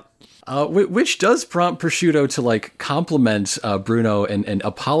 Yep. Which does prompt Prosciutto to like compliment Bruno and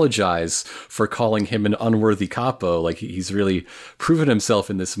apologize for calling him an unworthy capo. Like he's really proven himself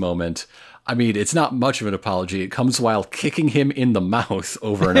in this moment. I mean, it's not much of an apology. It comes while kicking him in the mouth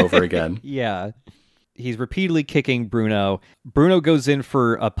over and over again. Yeah. He's repeatedly kicking Bruno. Bruno goes in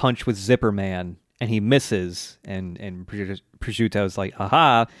for a punch with Zipper Man, and he misses. And Prosciutto's like,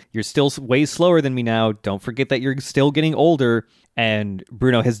 "Aha, you're still way slower than me now. Don't forget that you're still getting older." And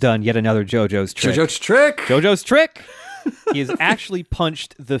Bruno has done yet another JoJo's trick. JoJo's trick! He has actually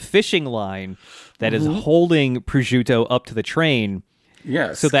punched the fishing line that is holding Prosciutto up to the train.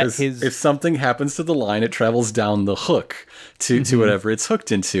 Yes, so that if something happens to the line, it travels down the hook to whatever it's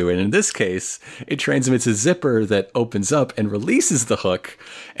hooked into. And in this case, it transmits a zipper that opens up and releases the hook,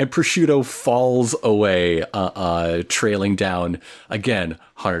 and Prosciutto falls away, trailing down, again,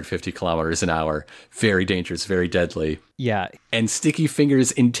 150 kilometers an hour. Very dangerous, very deadly. Yeah. And Sticky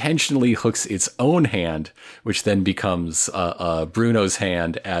Fingers intentionally hooks its own hand, which then becomes Bruno's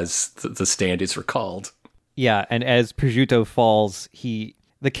hand as the stand is recalled. Yeah, and as Prosciutto falls, the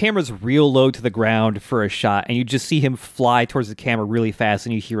camera's real low to the ground for a shot, and you just see him fly towards the camera really fast,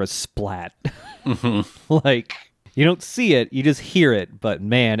 and you hear a splat. Like, you don't see it, you just hear it, but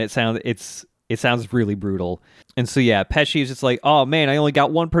man, it sounds really brutal. And so yeah, Pesci is just like, "Oh man, I only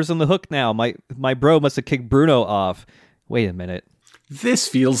got one person on the hook now. My bro must have kicked Bruno off. Wait a minute. This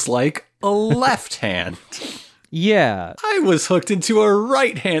feels like a left hand. Yeah. I was hooked into a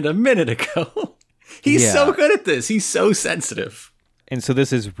right hand a minute ago." He's so good at this. He's so sensitive. And so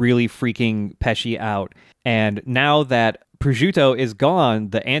this is really freaking Pesci out. And now that Prosciutto is gone,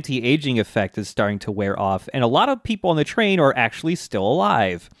 the anti-aging effect is starting to wear off. And a lot of people on the train are actually still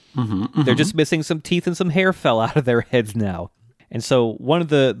alive. They're just missing some teeth and some hair fell out of their heads now. And so one of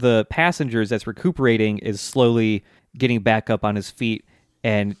the passengers that's recuperating is slowly getting back up on his feet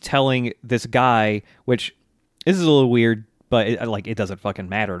and telling this guy, which this is a little weird, but it doesn't fucking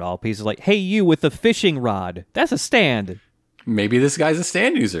matter at all. He's like, "Hey, you with the fishing rod. That's a stand." Maybe this guy's a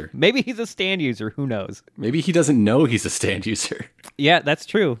stand user. Maybe he's a stand user. Who knows? Maybe he doesn't know he's a stand user. Yeah, that's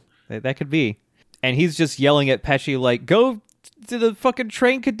true. That could be. And he's just yelling at Pesci like, "Go to the fucking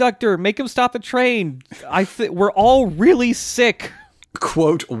train conductor. Make him stop the train. We're all really sick."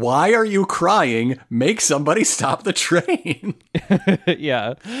 Quote, "Why are you crying? Make somebody stop the train."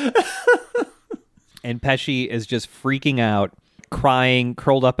 Yeah. And Pesci is just freaking out, crying,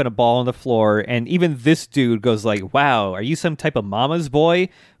 curled up in a ball on the floor. And even this dude goes like, "Wow, are you some type of mama's boy?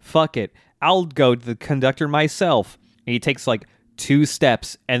 Fuck it. I'll go to the conductor myself." And he takes like 2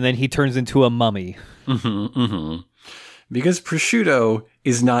 steps, and then he turns into a mummy. because Prosciutto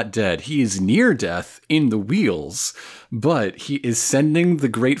is not dead. He is near death in the wheels, but he is sending the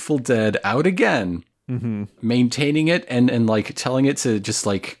Grateful Dead out again, maintaining it and like telling it to just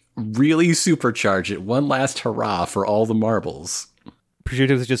like really supercharge it. One last hurrah for all the marbles.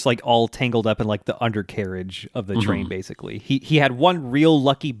 Prosciutto's just like all tangled up in like the undercarriage of the train, basically. He had one real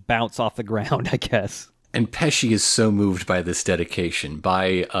lucky bounce off the ground, I guess. And Pesci is so moved by this dedication,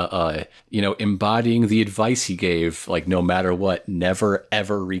 by embodying the advice he gave, like no matter what, never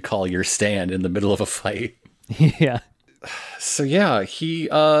ever recall your stand in the middle of a fight. Yeah. So yeah, he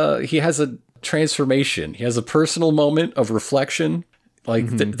has a transformation. He has a personal moment of reflection. Like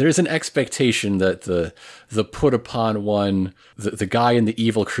there's an expectation that the put upon one, the guy in the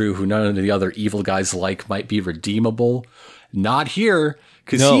evil crew who none of the other evil guys like, might be redeemable. Not here,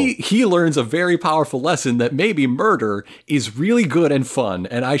 because he learns a very powerful lesson that maybe murder is really good and fun,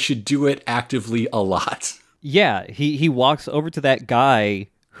 and I should do it actively a lot. Yeah, he walks over to that guy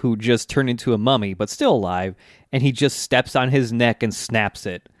who just turned into a mummy, but still alive, and he just steps on his neck and snaps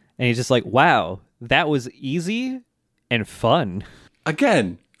it. And he's just like, wow, that was easy and fun.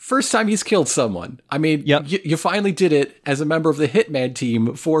 Again, first time he's killed someone. I mean, you finally did it as a member of the Hitman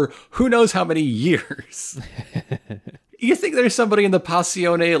team for who knows how many years. You think there's somebody in the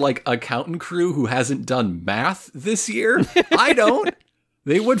Passione, like, accountant crew who hasn't done math this year? I don't.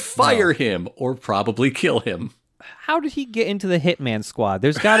 They would fire him or probably kill him. How did he get into the Hitman squad?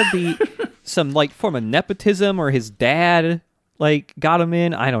 There's got to be some, like, form of nepotism, or his dad, like, got him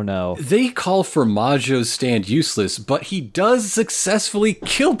in. I don't know. They call for Maggio's stand useless, but he does successfully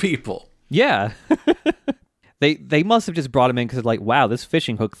kill people. Yeah. They must have just brought him in because, like, wow, this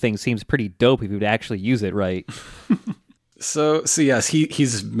fishing hook thing seems pretty dope if you'd actually use it right. So yes,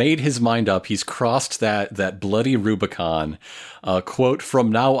 he's made his mind up. He's crossed that bloody Rubicon. Quote,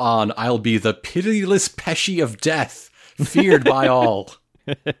 "From now on, I'll be the pitiless Pesci of death, feared by all."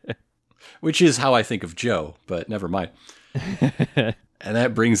 Which is how I think of Joe, but never mind. And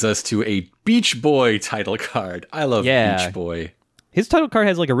that brings us to a Beach Boy title card. I love Beach Boy. His title card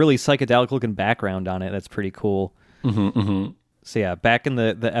has like a really psychedelic looking background on it. That's pretty cool. So yeah, back in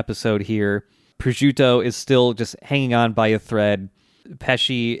the episode here, Prosciutto is still just hanging on by a thread.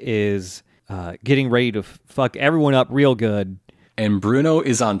 Pesci is getting ready to fuck everyone up real good. And Bruno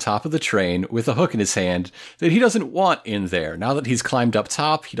is on top of the train with a hook in his hand that he doesn't want in there. Now that he's climbed up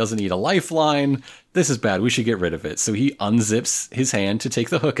top, he doesn't need a lifeline. This is bad. We should get rid of it. So he unzips his hand to take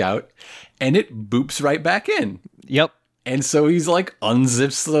the hook out, and it boops right back in. Yep. And so he's like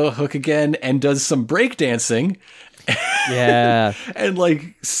unzips the hook again and does some breakdancing. Yeah. And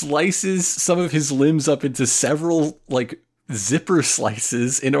like slices some of his limbs up into several like zipper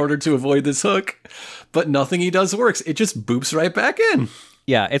slices in order to avoid this hook. But nothing he does works. It just boops right back in.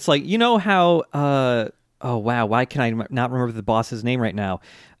 Yeah, it's like, you know how oh wow, why can I not remember the boss's name right now?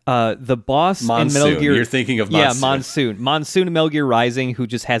 The boss Monsoon. in Metal Gear. You're thinking of Monsoon. Yeah, Monsoon. Monsoon in Metal Gear Rising, who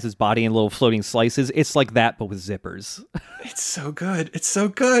just has his body in little floating slices. It's like that, but with zippers. It's so good. It's so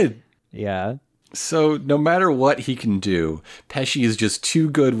good. Yeah. So no matter what he can do, Pesci is just too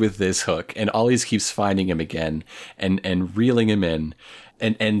good with this hook, and always keeps finding him again and reeling him in.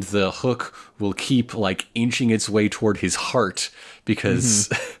 And the hook will keep like inching its way toward his heart, because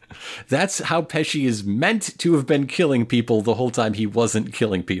that's how Pesci is meant to have been killing people the whole time he wasn't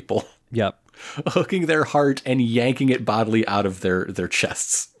killing people. Yep. Hooking their heart and yanking it bodily out of their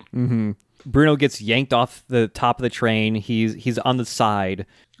chests. Bruno gets yanked off the top of the train. He's on the side.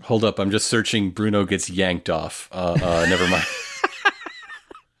 Hold up, I'm just searching Bruno gets yanked off. Never mind.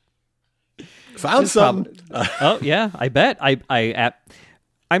 Found some. Oh yeah, I bet.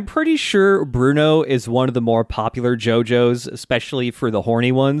 I'm pretty sure Bruno is one of the more popular JoJos, especially for the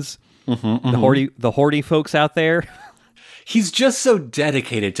horny ones. The horny folks out there. He's just so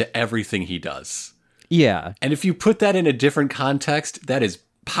dedicated to everything he does. Yeah. And if you put that in a different context, that is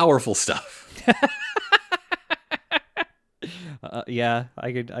powerful stuff. Yeah,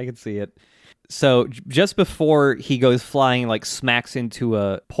 I could see it. So just before he goes flying, like smacks into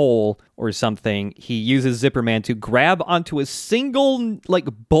a pole or something, he uses Zipperman to grab onto a single like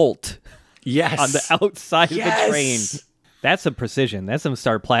bolt. Yes. On the outside of the train. That's some precision. That's some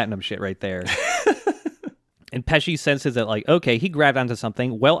Star Platinum shit right there. And Pesci senses that, like, okay, he grabbed onto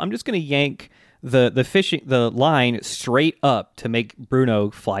something. Well, I'm just going to yank the line straight up to make Bruno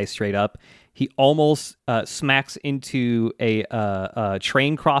fly straight up. He almost smacks into a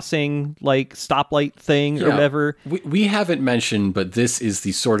train crossing, like, stoplight thing or whatever. We haven't mentioned, but this is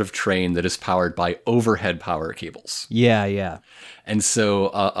the sort of train that is powered by overhead power cables. Yeah. And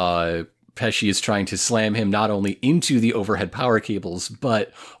so Pesci is trying to slam him not only into the overhead power cables,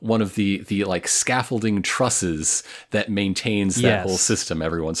 but one of the like scaffolding trusses that maintains that Yes. whole system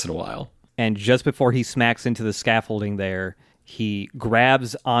every once in a while. And just before he smacks into the scaffolding there, he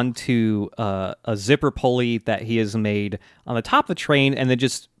grabs onto a zipper pulley that he has made on the top of the train and then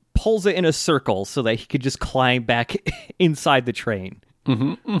just pulls it in a circle so that he could just climb back inside the train.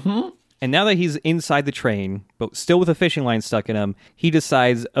 And now that he's inside the train, but still with a fishing line stuck in him, he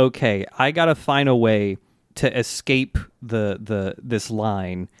decides, okay, I gotta find a way to escape this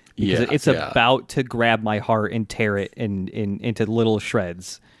line because Yeah, it's yeah. about to grab my heart and tear it into little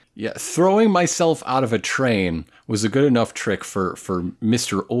shreds. Yeah, throwing myself out of a train was a good enough trick for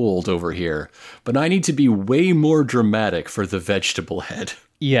Mr. Old over here, but I need to be way more dramatic for the vegetable head.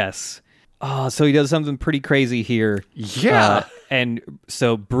 Yes. Oh, so he does something pretty crazy here. Yeah. And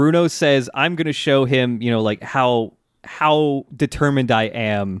so Bruno says, I'm going to show him, like how determined I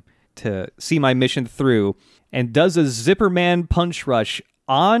am to see my mission through, and does a Zipperman punch rush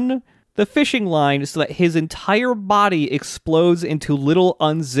on the fishing line so that his entire body explodes into little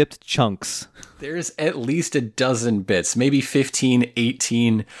unzipped chunks. There's at least a dozen bits, maybe 15,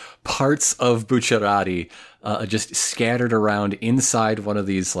 18 parts of Bucciarati just scattered around inside one of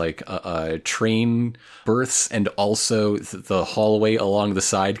these like train berths and also the hallway along the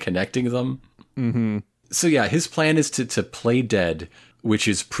side connecting them. Mm-hmm. So yeah, his plan is to play dead, which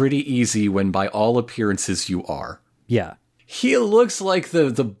is pretty easy when by all appearances you are. Yeah. He looks like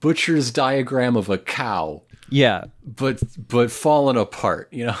the butcher's diagram of a cow. Yeah. But fallen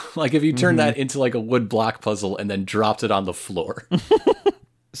apart, like if you turn that into like a wood block puzzle and then dropped it on the floor.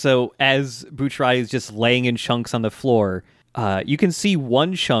 So as Bucciarati is just laying in chunks on the floor, you can see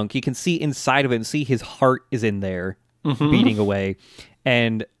one chunk. You can see inside of it and see his heart is in there beating away.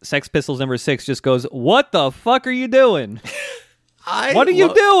 And Sex Pistols number 6 just goes, "What the fuck are you doing? What are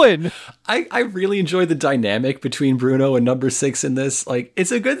you doing?" I really enjoy the dynamic between Bruno and number 6 in this. Like,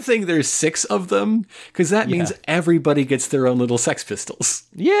 it's a good thing there's 6 of them, because that means everybody gets their own little Sex Pistols.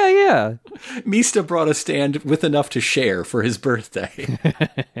 Yeah. Mista brought a stand with enough to share for his birthday.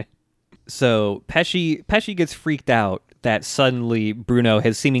 So Pesci gets freaked out that suddenly Bruno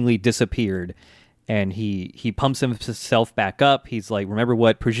has seemingly disappeared, and he pumps himself back up. He's like, remember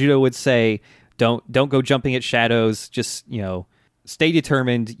what Prosciutto would say, don't go jumping at shadows, just, stay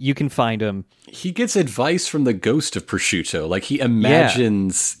determined, you can find him. He gets advice from the ghost of Prosciutto. Like, he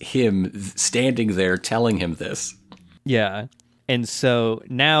imagines him standing there telling him this. Yeah. And so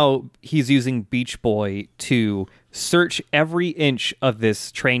now he's using Beach Boy to search every inch of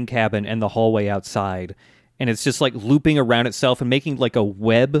this train cabin and the hallway outside. And it's just like looping around itself and making like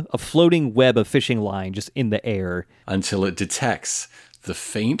a floating web of fishing line just in the air. Until it detects the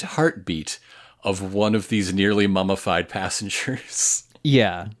faint heartbeat of one of these nearly mummified passengers.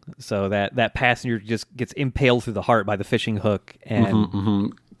 Yeah. So that passenger just gets impaled through the heart by the fishing hook.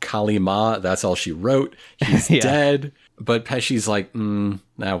 And Kalima, that's all she wrote. He's dead. But Pesci's like, no,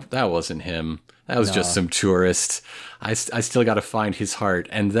 that wasn't him. That was just some tourist. I still got to find his heart.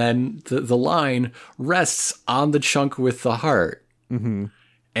 And then the line rests on the chunk with the heart. Mm-hmm.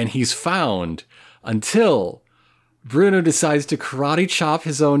 And he's found until Bruno decides to karate chop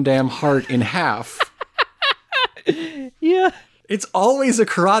his own damn heart in half. yeah. It's always a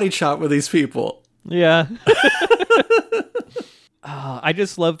karate chop with these people. Yeah. I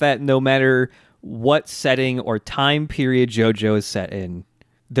just love that no matter what setting or time period JoJo is set in,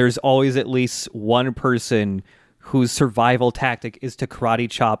 there's always at least one person whose survival tactic is to karate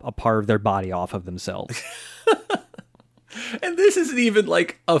chop a part of their body off of themselves. And this isn't even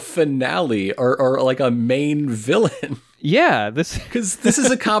like a finale or like a main villain. Yeah, Because this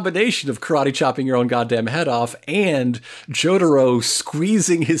is a combination of karate chopping your own goddamn head off and Jotaro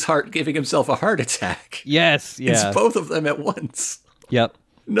squeezing his heart, giving himself a heart attack. Yes, yeah. It's both of them at once. Yep.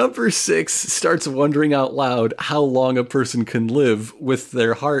 Number 6 starts wondering out loud how long a person can live with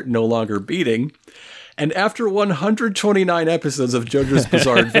their heart no longer beating. And after 129 episodes of JoJo's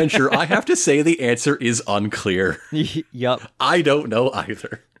Bizarre Adventure, I have to say the answer is unclear. Yep. I don't know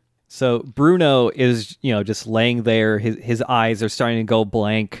either. So Bruno is, just laying there. His eyes are starting to go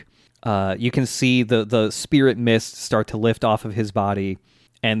blank. You can see the spirit mist start to lift off of his body.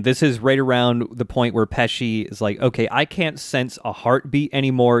 And this is right around the point where Pesci is like, okay, I can't sense a heartbeat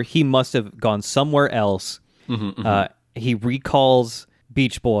anymore. He must have gone somewhere else. He recalls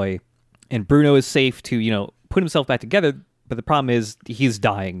Beach Boy, and Bruno is safe to, put himself back together. But the problem is he's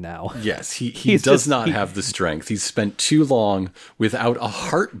dying now. Yes, he does not have the strength. He's spent too long without a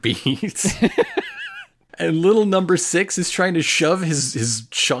heartbeat. And little number 6 is trying to shove his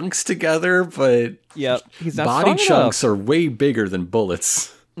chunks together, but Yep, he's not body strong chunks enough. are way bigger than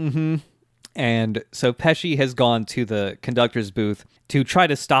bullets. And so Pesci has gone to the conductor's booth to try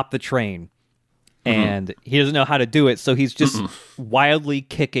to stop the train. And he doesn't know how to do it, so he's just wildly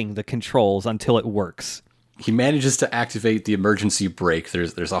kicking the controls until it works. He manages to activate the emergency brake.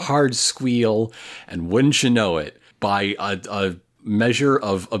 There's a hard squeal, and wouldn't you know it, by a measure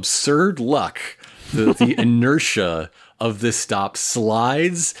of absurd luck, the inertia of this stop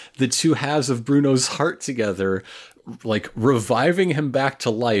slides the two halves of Bruno's heart together, like reviving him back to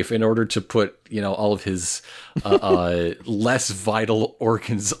life in order to put, all of his less vital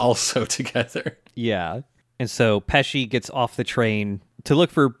organs also together. Yeah. And so Pesci gets off the train to look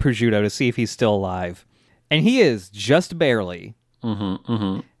for Prosciutto to see if he's still alive. And he is, just barely.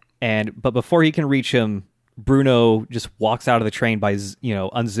 But before he can reach him, Bruno just walks out of the train by,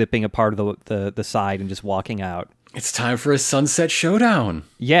 unzipping a part of the side and just walking out. It's time for a sunset showdown.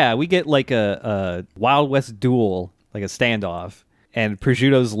 Yeah, we get like a Wild West duel, like a standoff. And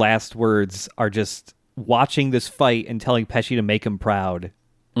Prosciutto's last words are just watching this fight and telling Pesci to make him proud.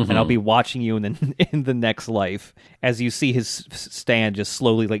 And I'll be watching you in the next life, as you see his stand just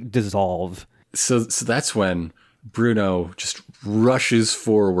slowly like dissolve. So that's when Bruno just rushes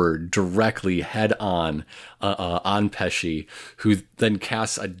forward directly head on Pesci, who then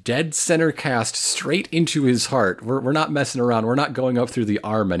casts a dead center cast straight into his heart. We're not messing around. We're not going up through the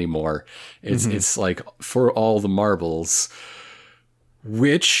arm anymore. It's like for all the marbles,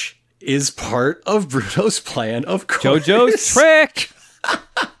 which is part of Bruno's plan, of course. JoJo's trick!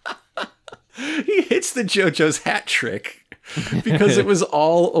 He hits the JoJo's hat trick. Because it was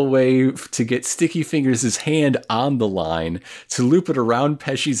all a way to get Sticky Fingers' hand on the line, to loop it around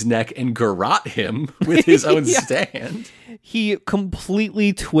Pesci's neck and garrote him with his own stand. He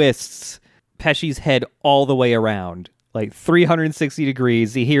completely twists Pesci's head all the way around, like 360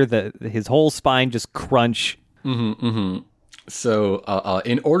 degrees. You hear his whole spine just crunch. So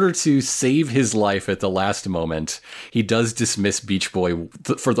in order to save his life at the last moment, he does dismiss Beach Boy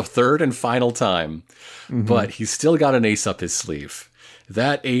for the third and final time. But he's still got an ace up his sleeve.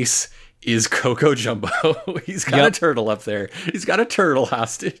 That ace is Coco Jumbo. He's got a turtle up there. He's got a turtle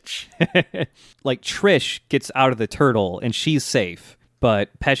hostage. Like, Trish gets out of the turtle and she's safe. But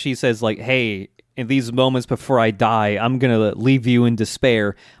Pesci says, like, hey, in these moments before I die, I'm going to leave you in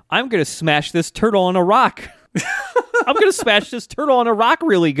despair. I'm going to smash this turtle on a rock. I'm going to smash this turtle on a rock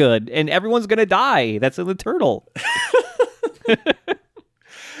really good, and everyone's going to die. That's in the turtle.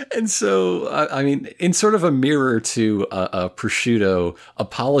 And so, in sort of a mirror to Prosciutto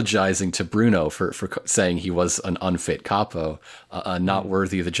apologizing to Bruno for saying he was an unfit capo, not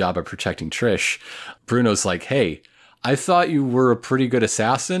worthy of the job of protecting Trish, Bruno's like, hey, I thought you were a pretty good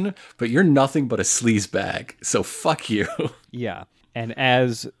assassin, but you're nothing but a sleazebag, so fuck you. Yeah. And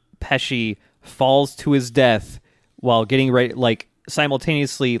as Pesci falls to his death while getting ready, like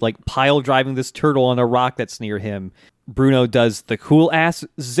simultaneously like pile driving this turtle on a rock that's near him, Bruno does the cool ass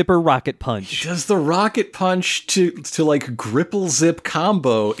zipper rocket punch. He does the rocket punch to like gripple zip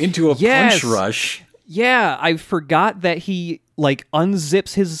combo into a punch rush. Yeah, I forgot that he like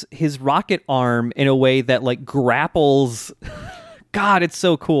unzips his rocket arm in a way that like grapples. God, it's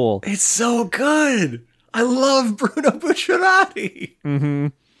so cool. It's so good. I love Bruno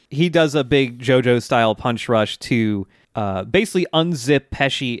Bucciarati. He does a big JoJo style punch rush to basically unzip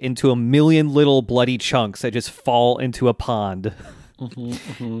Pesci into a million little bloody chunks that just fall into a pond.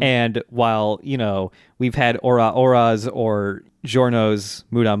 And while, we've had Ora Oras or Giorno's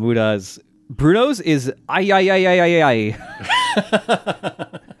Muda Mudas, Bruno's is ay ay ay ay ay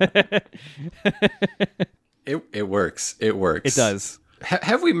ay. It works. It works. It does.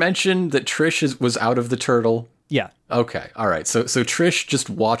 Have we mentioned that Trish was out of the turtle? Yeah. Okay. All right. So Trish just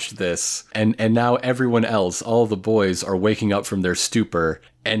watched this, and now everyone else, all the boys, are waking up from their stupor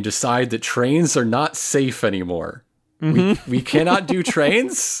and decide that trains are not safe anymore. We cannot do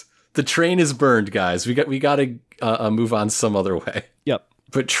trains. The train is burned, guys. We got to move on some other way. Yep.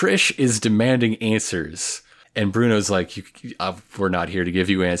 But Trish is demanding answers. And Bruno's like, we're not here to give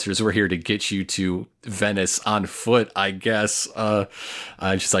you answers. We're here to get you to Venice on foot, I guess.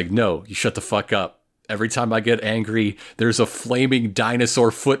 She's like, no, you shut the fuck up. Every time I get angry, there's a flaming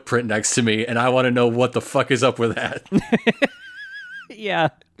dinosaur footprint next to me, and I want to know what the fuck is up with that. Yeah.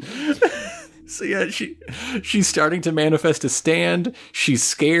 So yeah, she's starting to manifest a stand. She's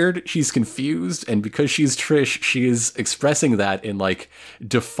scared. She's confused. And because she's Trish, she is expressing that in like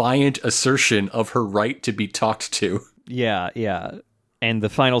defiant assertion of her right to be talked to. Yeah, yeah. And the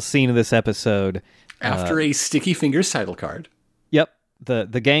final scene of this episode. After a Sticky Fingers title card. Yep. The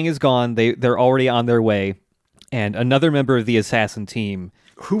gang is gone. They're already on their way. And another member of the assassin team.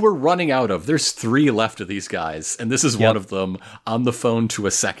 Who we're running out of. There's 3 left of these guys. And this is one of them on the phone to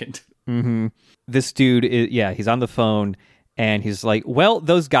a second. This dude he's on the phone and he's like, well,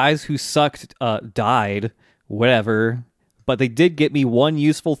 those guys who sucked died, whatever, but they did get me one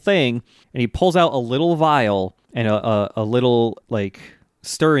useful thing. And he pulls out a little vial and a little like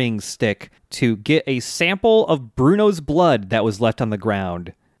stirring stick to get a sample of Bruno's blood that was left on the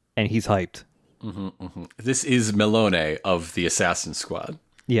ground, and he's hyped. This is Melone of the Assassin Squad.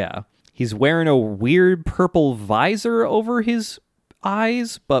 Yeah, he's wearing a weird purple visor over his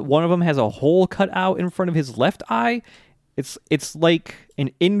eyes, but one of them has a hole cut out in front of his left eye. It's like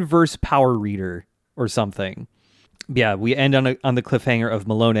an inverse power reader or something. Yeah, we end on the cliffhanger of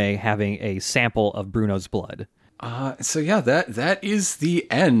Melone having a sample of Bruno's blood. So yeah, that is the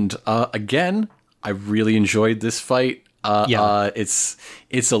end. Again, I really enjoyed this fight.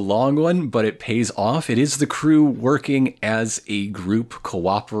 It's a long one, but it pays off. It is the crew working as a group,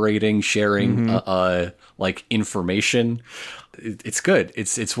 cooperating, sharing like information. It's good.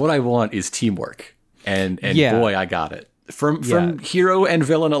 It's what I want is teamwork, and boy, I got it from hero and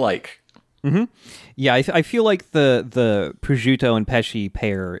villain alike. Yeah, I feel like the Prosciutto and Pesci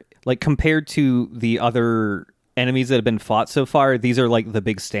pair, like compared to the other enemies that have been fought so far, these are like the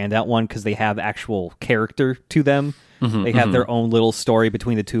big standout one because they have actual character to them. They have their own little story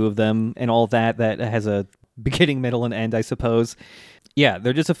between the two of them and all that has a beginning, middle, and end, I suppose. Yeah,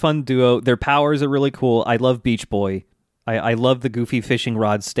 they're just a fun duo. Their powers are really cool. I love Beach Boy. I love the goofy fishing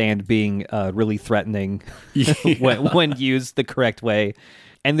rod stand being really threatening when used the correct way.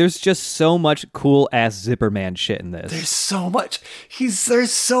 And there's just so much cool ass Zipperman shit in this. There's so much.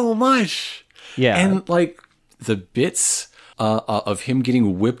 There's so much. Yeah. And like the bits of him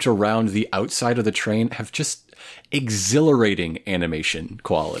getting whipped around the outside of the train have just exhilarating animation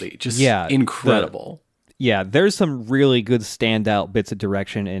quality. Just incredible. There's some really good standout bits of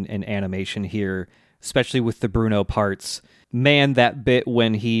direction and animation here, especially with the Bruno parts. Man, that bit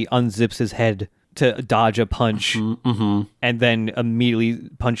when he unzips his head to dodge a punch and then immediately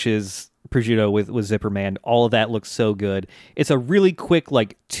punches Prosciutto with Zipperman. All of that looks so good. It's a really quick,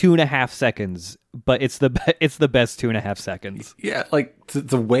 like 2.5 seconds, but it's the best 2.5 seconds. Yeah, like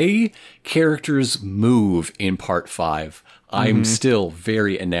the way characters move in Part 5, I'm still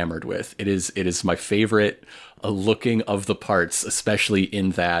very enamored with. It is my favorite looking of the parts, especially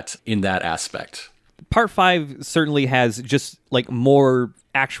in that aspect. Part 5 certainly has just like more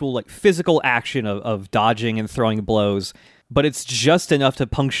actual like physical action of dodging and throwing blows, but it's just enough to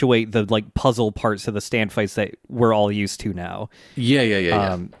punctuate the like puzzle parts of the stand fights that we're all used to now.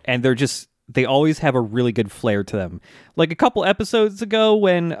 Yeah. And they always have a really good flair to them. Like a couple episodes ago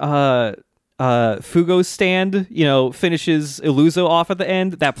when Fugo's stand, finishes Illuso off at the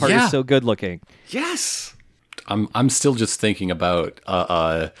end, that part is so good looking. Yes. I'm still just thinking about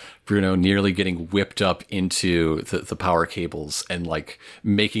Bruno nearly getting whipped up into the power cables and like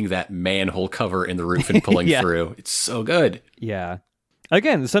making that manhole cover in the roof and pulling through. It's so good. Yeah.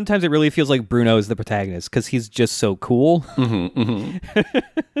 Again, sometimes it really feels like Bruno is the protagonist because he's just so cool.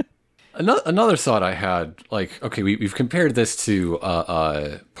 Another thought I had, like, okay, we've compared this to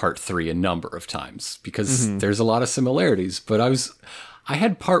Part 3 a number of times because there's a lot of similarities, but I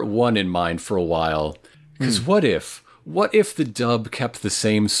had Part 1 in mind for a while. Because what if the dub kept the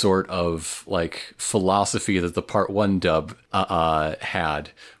same sort of like philosophy that the Part 1 dub had,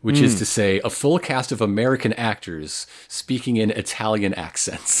 which is to say a full cast of American actors speaking in Italian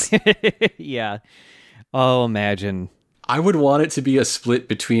accents? Yeah. Oh, imagine. I would want it to be a split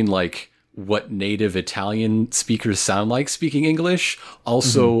between like what native Italian speakers sound like speaking English,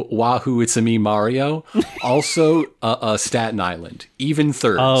 also Wahoo, It's-a Me Mario, also Staten Island, even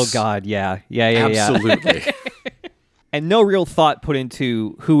thirds. Oh God, yeah. Absolutely. And no real thought put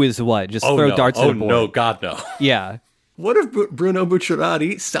into who is what, just throw darts at a board. No, God no. Yeah. What if Bruno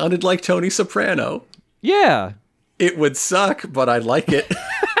Bucciarati sounded like Tony Soprano? Yeah. It would suck, but I'd like it.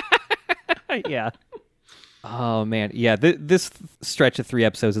 Yeah. Oh man, yeah. This stretch of 3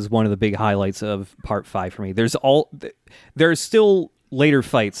 episodes is one of the big highlights of Part 5 for me. There's still later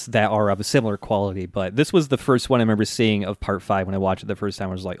fights that are of a similar quality, but this was the first one I remember seeing of Part 5 when I watched it the first time.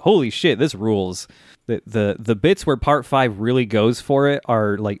 I was like, holy shit, this rules. The bits where Part 5 really goes for it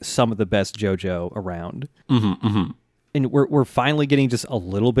are like some of the best JoJo around. And we're finally getting just a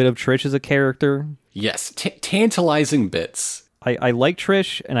little bit of Trish as a character. Yes, tantalizing bits. I like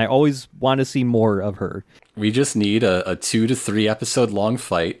Trish, and I always want to see more of her. We just need a 2 to 3 episode long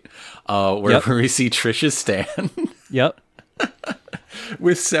fight where we see Trish's stand. Yep.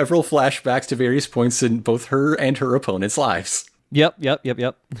 With several flashbacks to various points in both her and her opponent's lives. Yep. Yeah,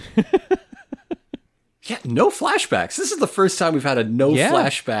 no flashbacks. This is the first time we've had a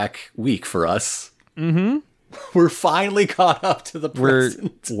flashback week for us. We're finally caught up to the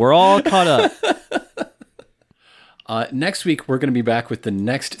present. We're all caught up. Next week, we're going to be back with the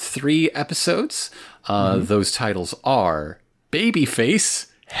next 3 episodes. Those titles are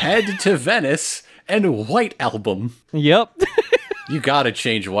Babyface, Head to Venice, and White Album. Yep. You gotta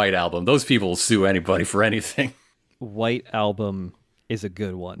change White Album. Those people will sue anybody for anything. White Album is a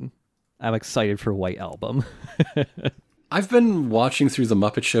good one. I'm excited for White Album. I've been watching through The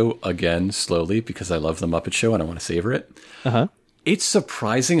Muppet Show again slowly because I love The Muppet Show and I want to savor it. Uh-huh. It's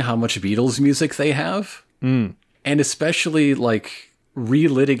surprising how much Beatles music they have. And especially, like,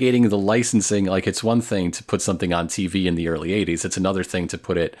 relitigating the licensing. Like, it's one thing to put something on TV in the early 80s. It's another thing to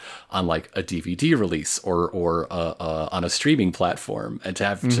put it on, like, a DVD release or on a streaming platform and to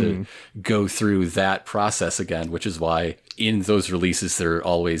have to go through that process again, which is why in those releases there are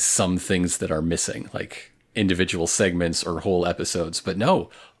always some things that are missing, like individual segments or whole episodes. But no,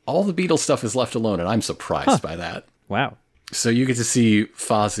 all the Beatles stuff is left alone, and I'm surprised by that. Wow. So you get to see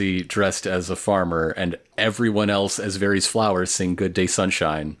Fozzie dressed as a farmer and everyone else as Various Flowers sing Good Day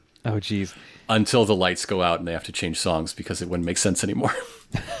Sunshine. Oh, geez. Until the lights go out and they have to change songs because it wouldn't make sense anymore.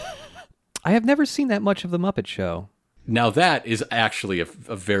 I have never seen that much of The Muppet Show. Now that is actually a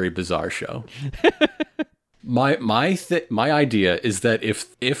very bizarre show. My idea is that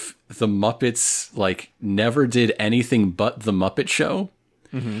if the Muppets like never did anything but The Muppet Show,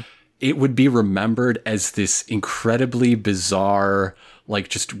 it would be remembered as this incredibly bizarre, like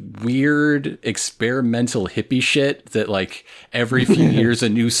just weird experimental hippie shit that like every few years a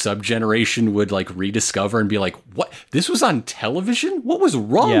new subgeneration would like rediscover and be like, what? This was on television? What was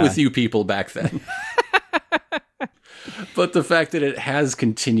wrong with you people back then? But the fact that it has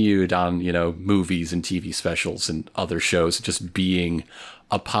continued on, you know, movies and TV specials and other shows just being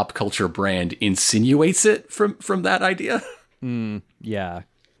a pop culture brand insinuates it from that idea. Yeah.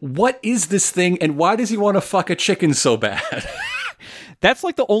 What is this thing and why does he want to fuck a chicken so bad? That's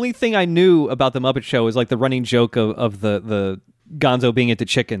like the only thing I knew about The Muppet Show is like the running joke of the Gonzo being into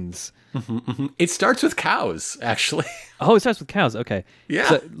chickens. It starts with cows, actually. Oh, it starts with cows. Okay. Yeah.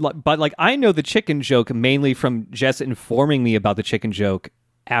 So, but like I know the chicken joke mainly from Jess informing me about the chicken joke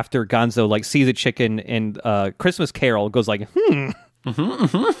after Gonzo like sees a chicken in Christmas Carol, goes like,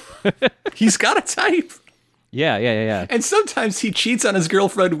 He's got a type. Yeah. And sometimes he cheats on his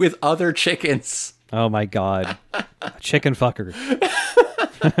girlfriend with other chickens. Oh my God. Chicken fucker.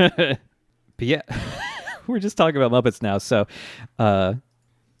 But yeah, we're just talking about Muppets now. So,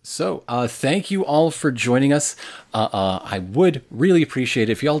 thank you all for joining us. I would really appreciate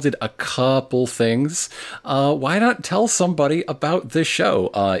it if y'all did a couple things. Why not tell somebody about this show?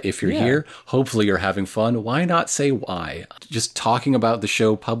 If you're here, hopefully you're having fun. Why not say why? Just talking about the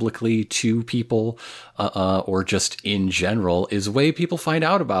show publicly to people, or just in general, is a way people find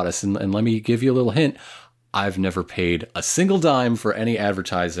out about us. And let me give you a little hint. I've never paid a single dime for any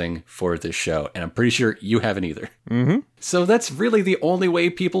advertising for this show, and I'm pretty sure you haven't either. So that's really the only way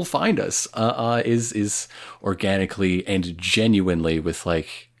people find us, is organically and genuinely with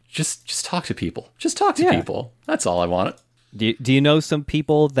like, just talk to people. Just talk to people. That's all I want. Do you know some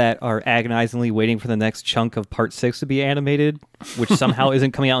people that are agonizingly waiting for the next chunk of Part 6 to be animated, which somehow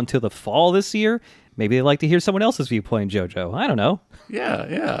isn't coming out until the fall this year? Maybe they like to hear someone else's viewpoint, JoJo. I don't know.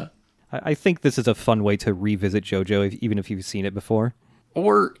 Yeah. I think this is a fun way to revisit JoJo, even if you've seen it before.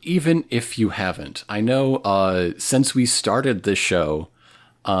 Or even if you haven't. I know since we started this show,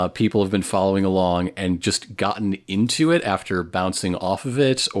 people have been following along and just gotten into it after bouncing off of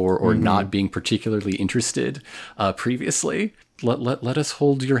it or not being particularly interested previously. Let us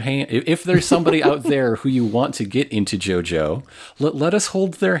hold your hand. If there's somebody out there who you want to get into JoJo, let us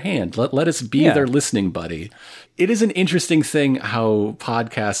hold their hand. Let us be their listening buddy. It is an interesting thing how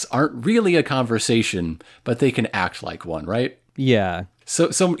podcasts aren't really a conversation, but they can act like one, right? Yeah.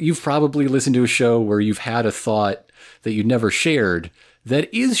 So you've probably listened to a show where you've had a thought that you never shared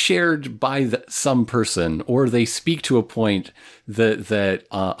that is shared by some person, or they speak to a point that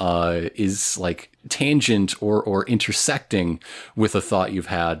is like tangent or intersecting with a thought you've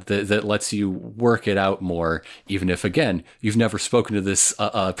had that lets you work it out more, even if, again, you've never spoken to this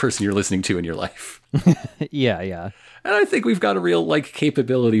person you're listening to in your life. Yeah. And I think we've got a real like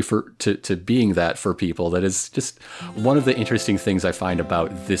capability to being that for people. That is just one of the interesting things I find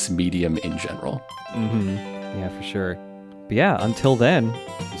about this medium in general. Yeah, for sure. But yeah, until then,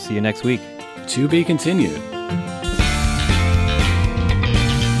 see you next week. To be continued.